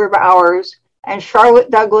limited number of hours, and Charlotte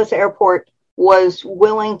Douglas Airport was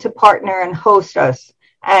willing to partner and host us.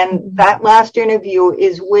 And that last interview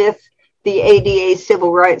is with the ADA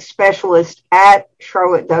civil rights specialist at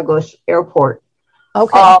Charlotte Douglas Airport.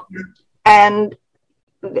 Okay. And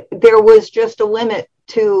there was just a limit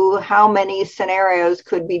to how many scenarios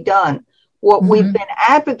could be done. What we've been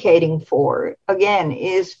advocating for, again,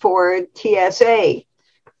 is for TSA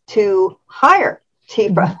to hire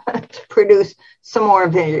TIPA to produce some more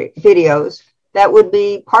videos that would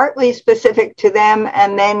be partly specific to them,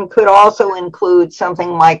 and then could also include something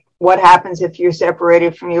like what happens if you're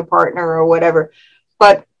separated from your partner or whatever.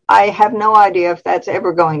 But I have no idea if that's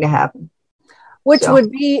ever going to happen. Which would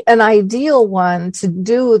be an ideal one to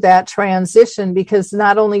do that transition, because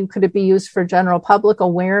not only could it be used for general public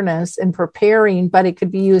awareness and preparing, but it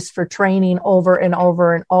could be used for training over and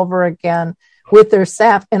over and over again with their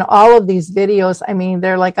staff. And all of these videos, I mean,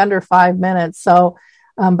 they're like under 5 minutes. So,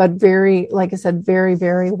 but very, like I said, very,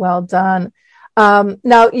 very well done.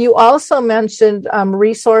 Now, you also mentioned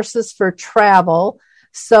resources for travel.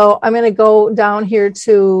 So I'm going to go down here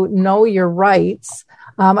to Know Your Rights.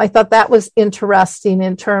 I thought that was interesting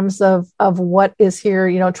in terms of what is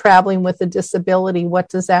here, traveling with a disability. What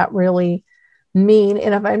does that really mean?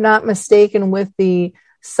 And if I'm not mistaken, with the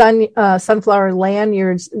sunflower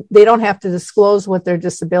lanyards, they don't have to disclose what their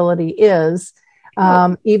disability is.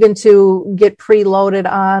 Even to get preloaded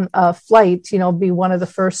on a flight, be one of the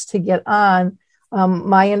first to get on.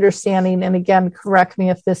 My understanding, and again, correct me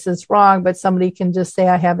if this is wrong, but somebody can just say,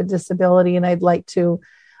 I have a disability and I'd like to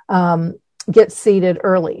get seated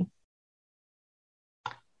early.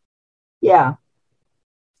 Yeah.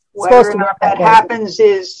 Whether or not that happens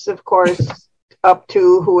is, of course, up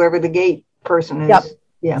to whoever the gate person is.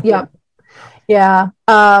 Yep. Yeah.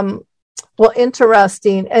 Well,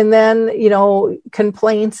 interesting. And then,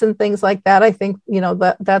 complaints and things like that. I think,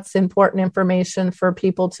 that's important information for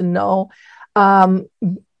people to know.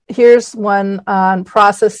 Here's one on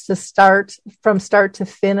process from start to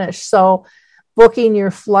finish. So booking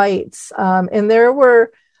your flights. And there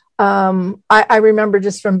were, I remember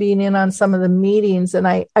just from being in on some of the meetings, and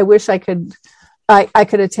I wish I could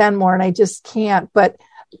attend more, and I just can't, but,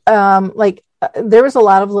 there was a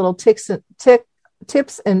lot of little tips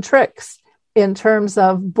and tricks in terms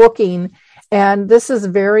of booking. And this is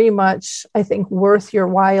very much, I think, worth your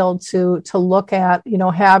while to look at,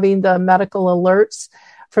 having the medical alerts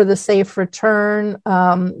for the safe return,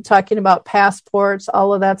 talking about passports,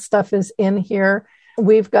 all of that stuff is in here.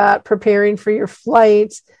 We've got preparing for your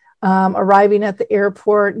flight, arriving at the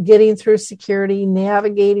airport, getting through security,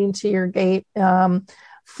 navigating to your gate,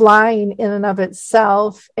 flying in and of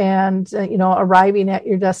itself, and, arriving at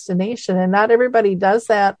your destination. And not everybody does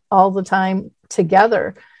that all the time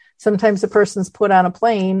together. Sometimes a person's put on a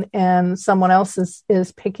plane and someone else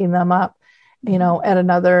is picking them up, at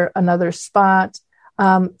another spot.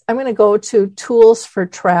 I'm going to go to tools for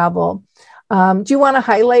travel. Do you want to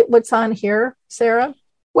highlight what's on here, Sarah?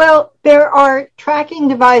 Well, there are tracking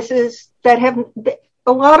devices that have,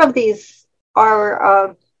 a lot of these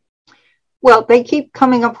are, they keep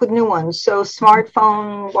coming up with new ones. So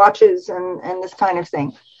smartphone watches and this kind of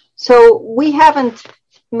thing. So we haven't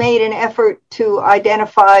made an effort to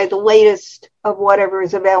identify the latest of whatever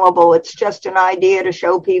is available. It's just an idea to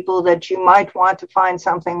show people that you might want to find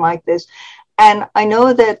something like this. And I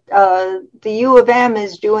know that the U of M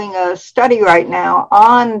is doing a study right now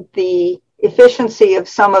on the efficiency of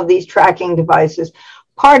some of these tracking devices.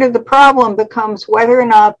 Part of the problem becomes whether or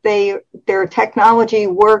not their technology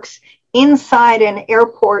works inside an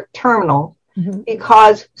airport terminal,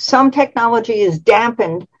 because some technology is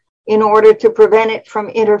dampened in order to prevent it from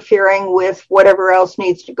interfering with whatever else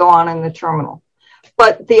needs to go on in the terminal.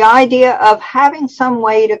 But the idea of having some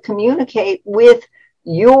way to communicate with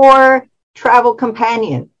your travel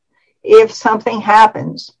companion if something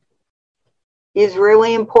happens is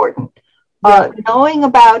really important. Knowing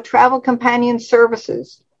about travel companion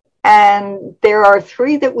services, and there are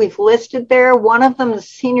 3 that we've listed there. One of them is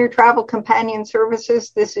Senior Travel Companion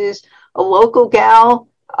Services. This is a local gal,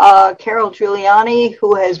 Carol Giuliani,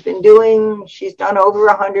 who has been she's done over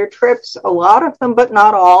 100 trips. A lot of them, but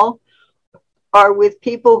not all, are with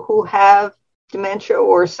people who have dementia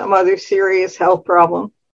or some other serious health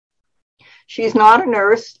problem. She's not a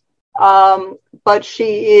nurse, but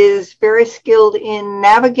she is very skilled in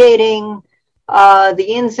navigating the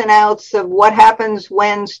ins and outs of what happens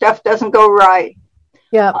when stuff doesn't go right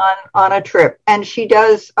on a trip. And she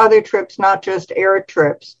does other trips, not just air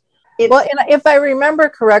trips. And if I remember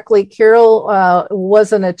correctly, Carol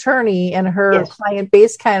was an attorney, and her client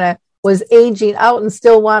base kind of was aging out and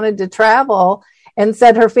still wanted to travel, and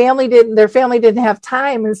said their family didn't have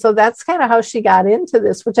time. And so that's kind of how she got into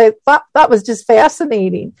this, which I thought was just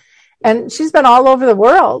fascinating. And she's been all over the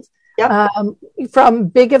world. From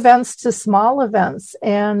big events to small events.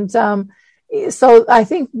 And so I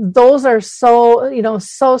think those are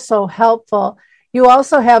so helpful. You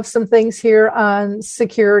also have some things here on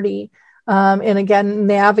security, and again,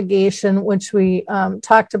 navigation, which we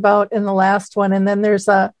talked about in the last one. And then there's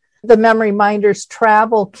the Memory Minders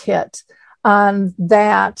travel kit on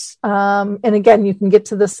that. And again, you can get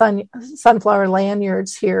to the sunflower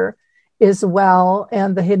lanyards here as well,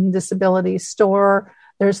 and the Hidden Disability Store.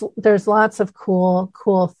 There's lots of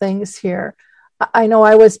cool things here. I know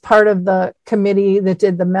I was part of the committee that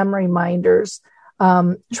did the Memory Minders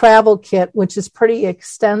travel kit, which is pretty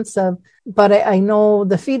extensive, but I know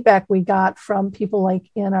the feedback we got from people like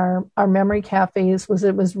in our memory cafes was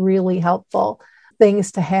it was really helpful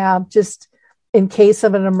things to have just in case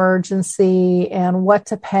of an emergency and what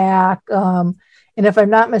to pack. And if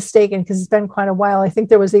I'm not mistaken, because it's been quite a while, I think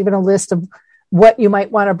there was even a list of what you might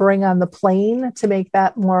want to bring on the plane to make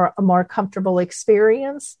that a more comfortable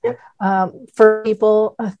experience for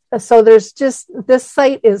people. So there's just, this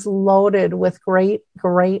site is loaded with great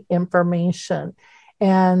information.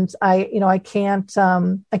 And I can't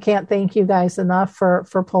thank you guys enough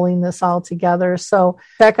for pulling this all together. So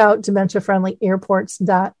check out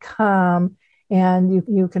dementiafriendlyairports.com. And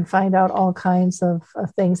you can find out all kinds of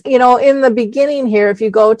things. In the beginning here, if you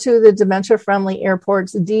go to the Dementia Friendly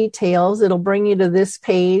Airports details, it'll bring you to this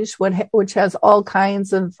page, which has all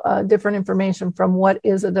kinds of different information from what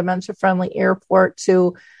is a dementia friendly airport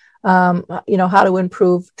to, how to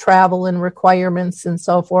improve travel and requirements and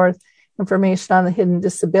so forth, information on the hidden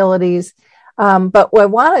disabilities. But what I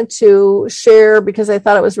wanted to share, because I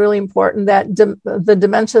thought it was really important, that the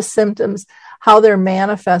dementia symptoms, how they're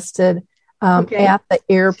manifested at the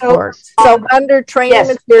airport. So under training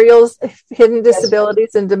materials, hidden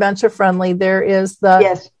disabilities, and dementia friendly, there is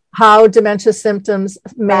the how dementia symptoms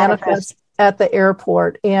manifest at the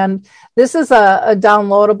airport. And this is a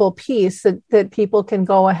downloadable piece that people can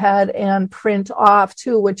go ahead and print off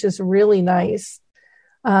too, which is really nice.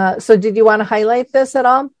 So did you want to highlight this at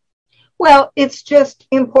all? Well, it's just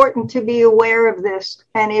important to be aware of this.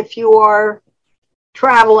 And if you are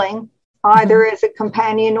traveling, either as a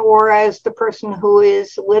companion or as the person who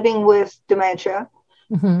is living with dementia,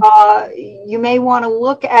 you may want to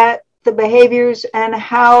look at the behaviors and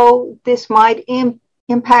how this might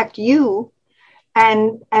impact you,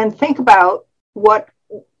 and think about what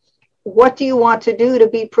do you want to do to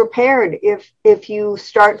be prepared if you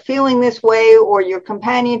start feeling this way or your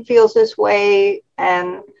companion feels this way,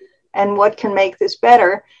 and what can make this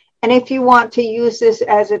better. And if you want to use this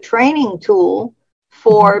as a training tool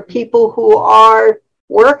for people who are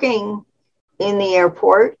working in the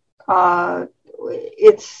airport,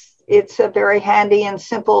 it's a very handy and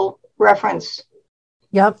simple reference.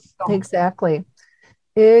 Yep, exactly.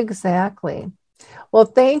 Well,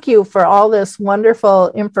 thank you for all this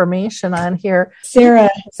wonderful information on here. Sarah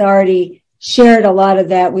has already shared a lot of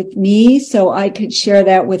that with me, so I could share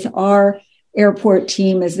that with our airport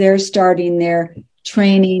team as they're starting their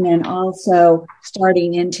training and also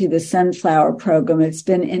starting into the Sunflower program. It's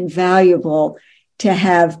been invaluable to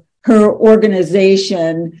have her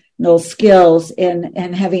organizational skills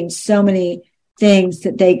and having so many things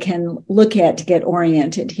that they can look at to get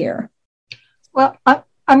oriented here. Well,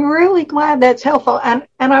 I'm really glad that's helpful. And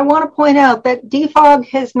I want to point out that DFOG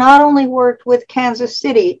has not only worked with Kansas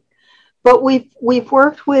City, but we've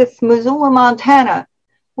worked with Missoula, Montana,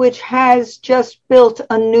 which has just built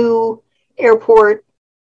a new airport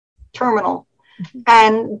terminal.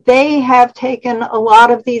 And they have taken a lot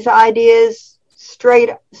of these ideas straight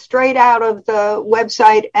out of the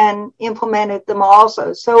website and implemented them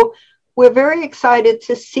also. So we're very excited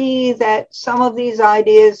to see that some of these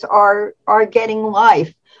ideas are getting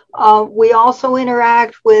life. We also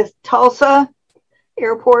interact with Tulsa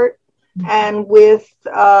Airport and with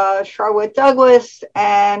Charlotte Douglas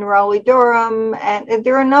and Raleigh-Durham. And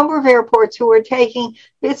there are a number of airports who are taking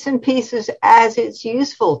bits and pieces as it's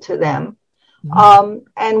useful to them.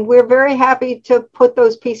 And we're very happy to put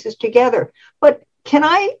those pieces together. But can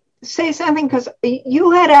I say something? Because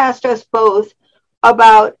you had asked us both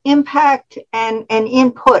about impact and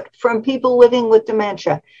input from people living with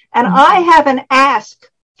dementia. And I have an ask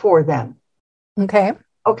for them. Okay.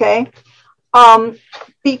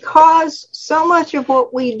 Because so much of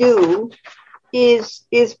what we do is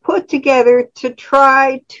put together to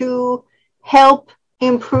try to help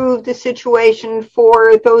improve the situation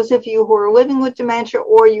for those of you who are living with dementia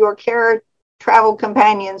or your care travel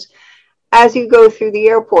companions as you go through the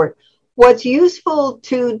airport. What's useful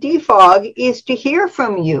to DFOG is to hear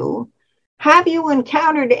from you. Have you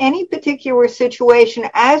encountered any particular situation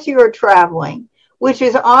as you're traveling, which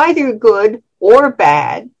is either good or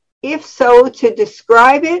bad? If so, to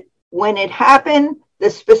describe it, when it happened,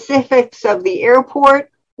 the specifics of the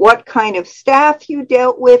airport, what kind of staff you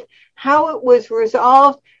dealt with, how it was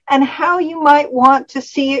resolved, and how you might want to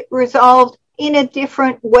see it resolved in a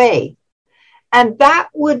different way. And that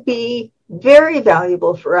would be very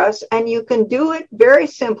valuable for us. And you can do it very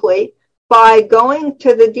simply by going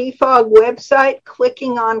to the DFOG website,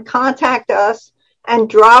 clicking on Contact Us, and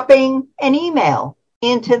dropping an email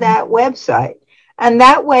into that website. And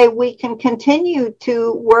that way we can continue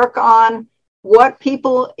to work on what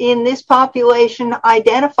people in this population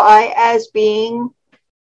identify as being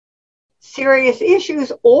serious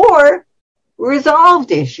issues or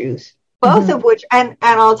resolved issues, both of which, and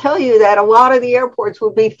I'll tell you that a lot of the airports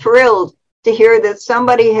would be thrilled to hear that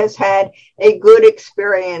somebody has had a good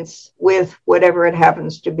experience with whatever it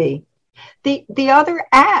happens to be. The other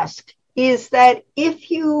ask is that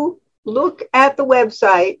if you look at the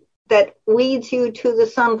website that leads you to the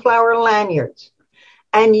sunflower lanyards,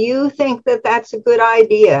 and you think that that's a good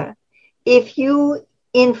idea, if you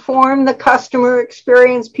inform the customer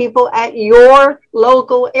experience people at your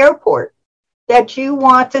local airport that you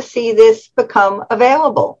want to see this become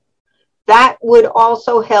available, that would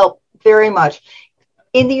also help very much.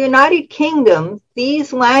 In the United Kingdom,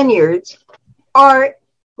 these lanyards are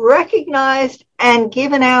recognized and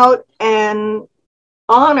given out and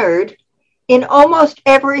honored in almost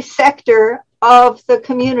every sector of the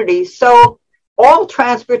community. So all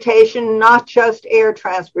transportation, not just air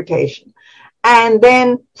transportation. And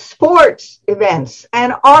then sports events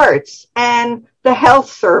and arts and the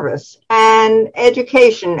health service and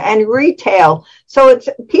education and retail. So it's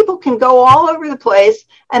people can go all over the place,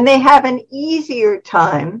 and they have an easier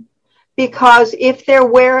time because if they're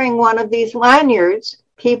wearing one of these lanyards,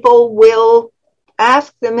 people will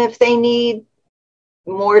ask them if they need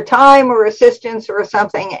more time or assistance or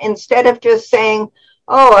something, instead of just saying,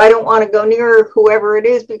 oh, I don't want to go near whoever it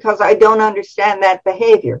is because I don't understand that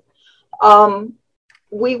behavior.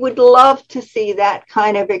 We would love to see that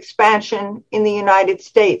kind of expansion in the United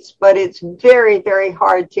States, but it's very, very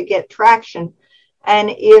hard to get traction. And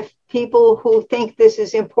if people who think this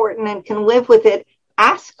is important and can live with it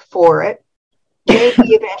ask for it,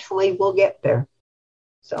 maybe eventually we'll get there.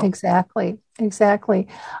 So Exactly.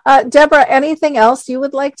 Deborah, anything else you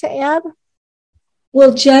would like to add?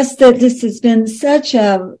 Well, just that this has been such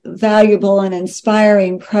a valuable and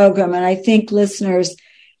inspiring program, and I think listeners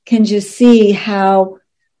can just see how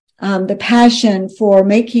the passion for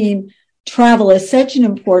making travel is such an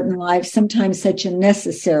important life, sometimes such a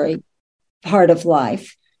necessary part of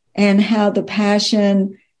life, and how the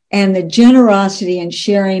passion and the generosity in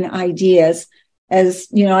sharing ideas. As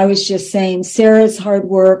you know, I was just saying, Sarah's hard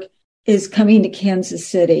work is coming to Kansas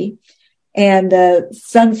City, and the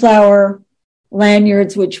sunflower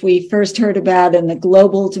lanyards, which we first heard about in the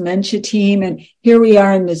global dementia team. And here we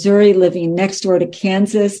are in Missouri, living next door to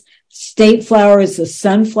Kansas. State flower is the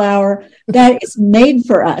sunflower that is made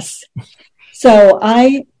for us. So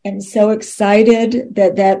I am so excited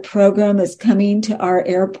that that program is coming to our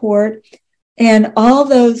airport, and all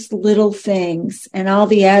those little things and all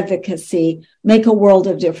the advocacy make a world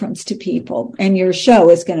of difference to people. And your show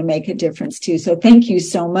is going to make a difference too. So thank you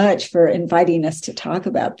so much for inviting us to talk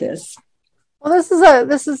about this. Well, this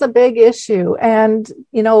is a big issue. And,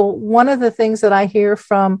 you know, one of the things that I hear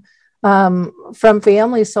from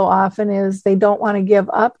families so often is they don't want to give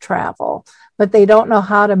up travel, but they don't know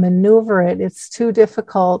how to maneuver it. It's too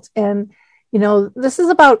difficult. And, you know, this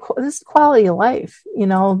is quality of life. You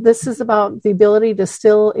know, this is about the ability to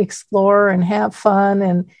still explore and have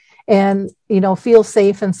fun and, you know, feel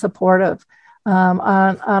safe and supportive,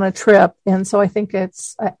 on a trip. And so I think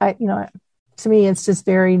it's, you know, to me, it's just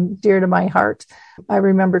very dear to my heart. I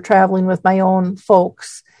remember traveling with my own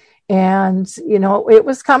folks, and, you know, it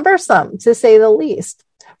was cumbersome, to say the least.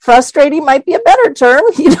 Frustrating might be a better term,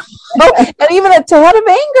 you know, and even a tad of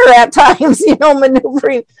anger at times, you know,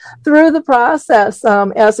 maneuvering through the process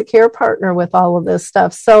as a care partner with all of this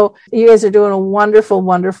stuff. So you guys are doing a wonderful,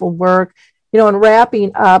 wonderful work. You know, and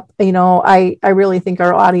wrapping up, you know, I really think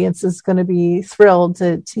our audience is going to be thrilled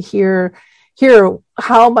to hear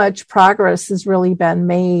how much progress has really been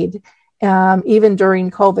made. Even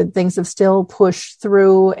during COVID, things have still pushed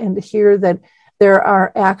through, and to hear that there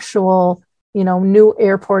are actual, you know, new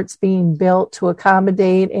airports being built to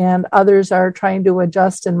accommodate, and others are trying to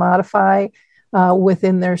adjust and modify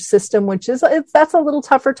within their system, that's a little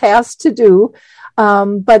tougher task to do.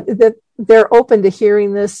 But that they're open to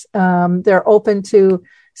hearing this. They're open to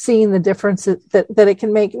seeing the differences that it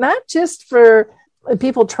can make, not just for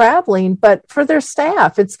people traveling, but for their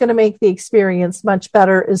staff. It's going to make the experience much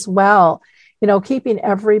better as well, you know, keeping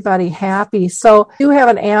everybody happy. So you have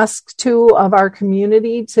an ask too of our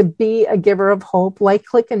community to be a giver of hope. Like,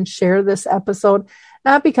 click, and share this episode,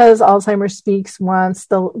 not because Alzheimer's Speaks wants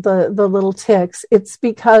the little ticks. It's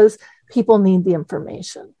because people need the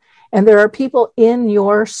information. And there are people in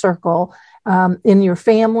your circle, in your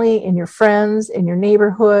family, in your friends, in your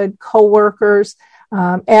neighborhood, coworkers,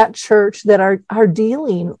 at church that are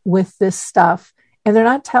dealing with this stuff, and they're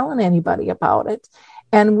not telling anybody about it.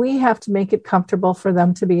 And we have to make it comfortable for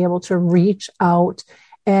them to be able to reach out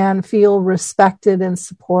and feel respected and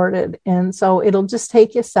supported. And so it'll just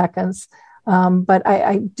take you seconds. But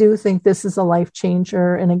I do think this is a life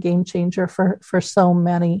changer and a game changer for so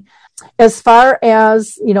many. As far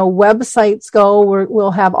as, you know, websites go, we'll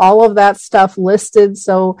have all of that stuff listed.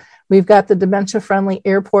 So we've got the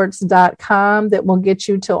dementiafriendlyairports.com that will get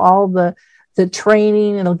you to all the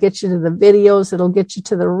training. It'll get you to the videos. It'll get you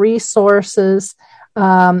to the resources.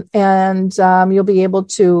 and you'll be able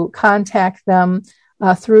to contact them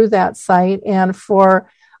through that site. And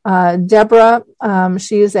for Deborah,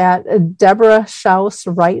 she's at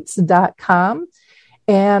deborahschauswrites.com.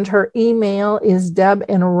 And her email is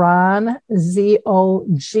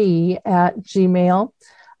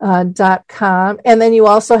debandronzog@gmail.com. And then you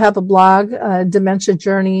also have a blog,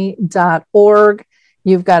 dementiajourney.org.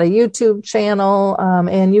 You've got a YouTube channel,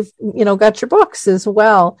 and you've got your books as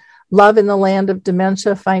well. Love in the Land of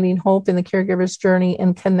Dementia, Finding Hope in the Caregiver's Journey,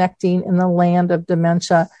 and Connecting in the Land of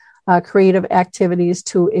Dementia, creative activities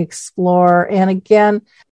to explore. And again,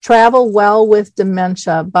 Travel Well with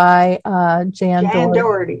Dementia by Jan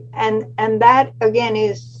Doherty. And that, again,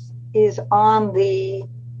 is on the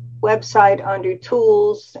website under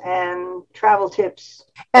tools and travel tips.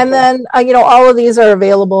 And then, all of these are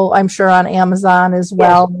available, I'm sure, on Amazon as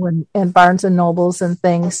well, yes, and Barnes and Nobles and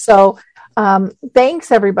things. So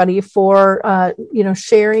thanks, everybody, for,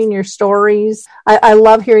 sharing your stories. I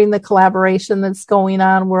love hearing the collaboration that's going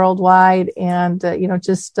on worldwide, and,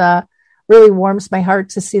 just really warms my heart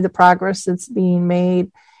to see the progress that's being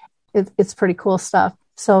made. It's pretty cool stuff.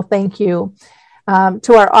 So thank you.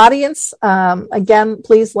 To our audience, again,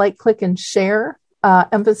 please like, click, and share.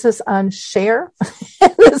 Emphasis on share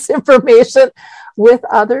this information with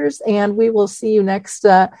others. And we will see you next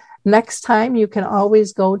time. You can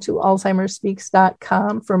always go to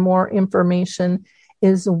alzheimersspeaks.com for more information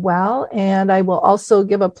as well. And I will also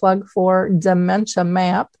give a plug for Dementia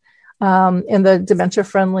Map. And the Dementia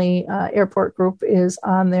Friendly Airport group is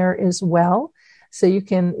on there as well. So you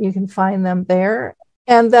can find them there.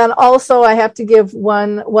 And then also I have to give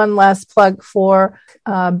one last plug for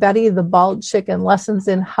Betty the Bald Chicken, Lessons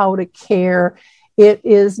in How to Care. It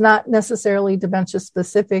is not necessarily dementia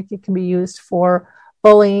specific. It can be used for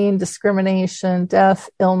bullying, discrimination, death,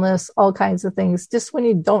 illness, all kinds of things, just when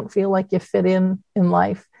you don't feel like you fit in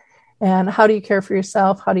life. And how do you care for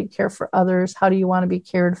yourself? How do you care for others? How do you want to be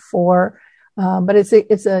cared for? But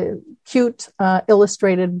it's a cute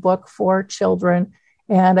illustrated book for children.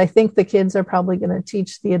 And I think the kids are probably going to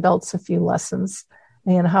teach the adults a few lessons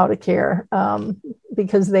in how to care,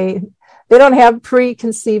 because they don't have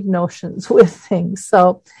preconceived notions with things.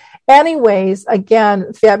 So anyways,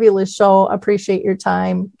 again, fabulous show. Appreciate your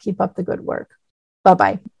time. Keep up the good work.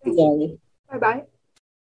 Bye-bye. Bye-bye.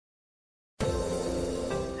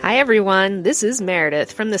 Hi, everyone. This is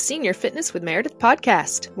Meredith from the Senior Fitness with Meredith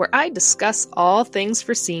podcast, where I discuss all things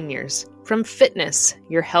for seniors, from fitness,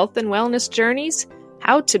 your health and wellness journeys,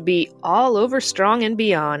 how to be all over strong and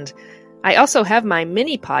beyond. I also have my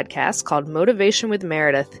mini podcast called Motivation with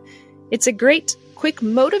Meredith. It's a great, quick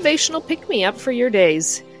motivational pick-me-up for your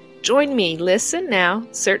days. Join me, listen now,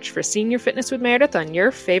 search for Senior Fitness with Meredith on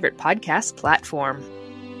your favorite podcast platform.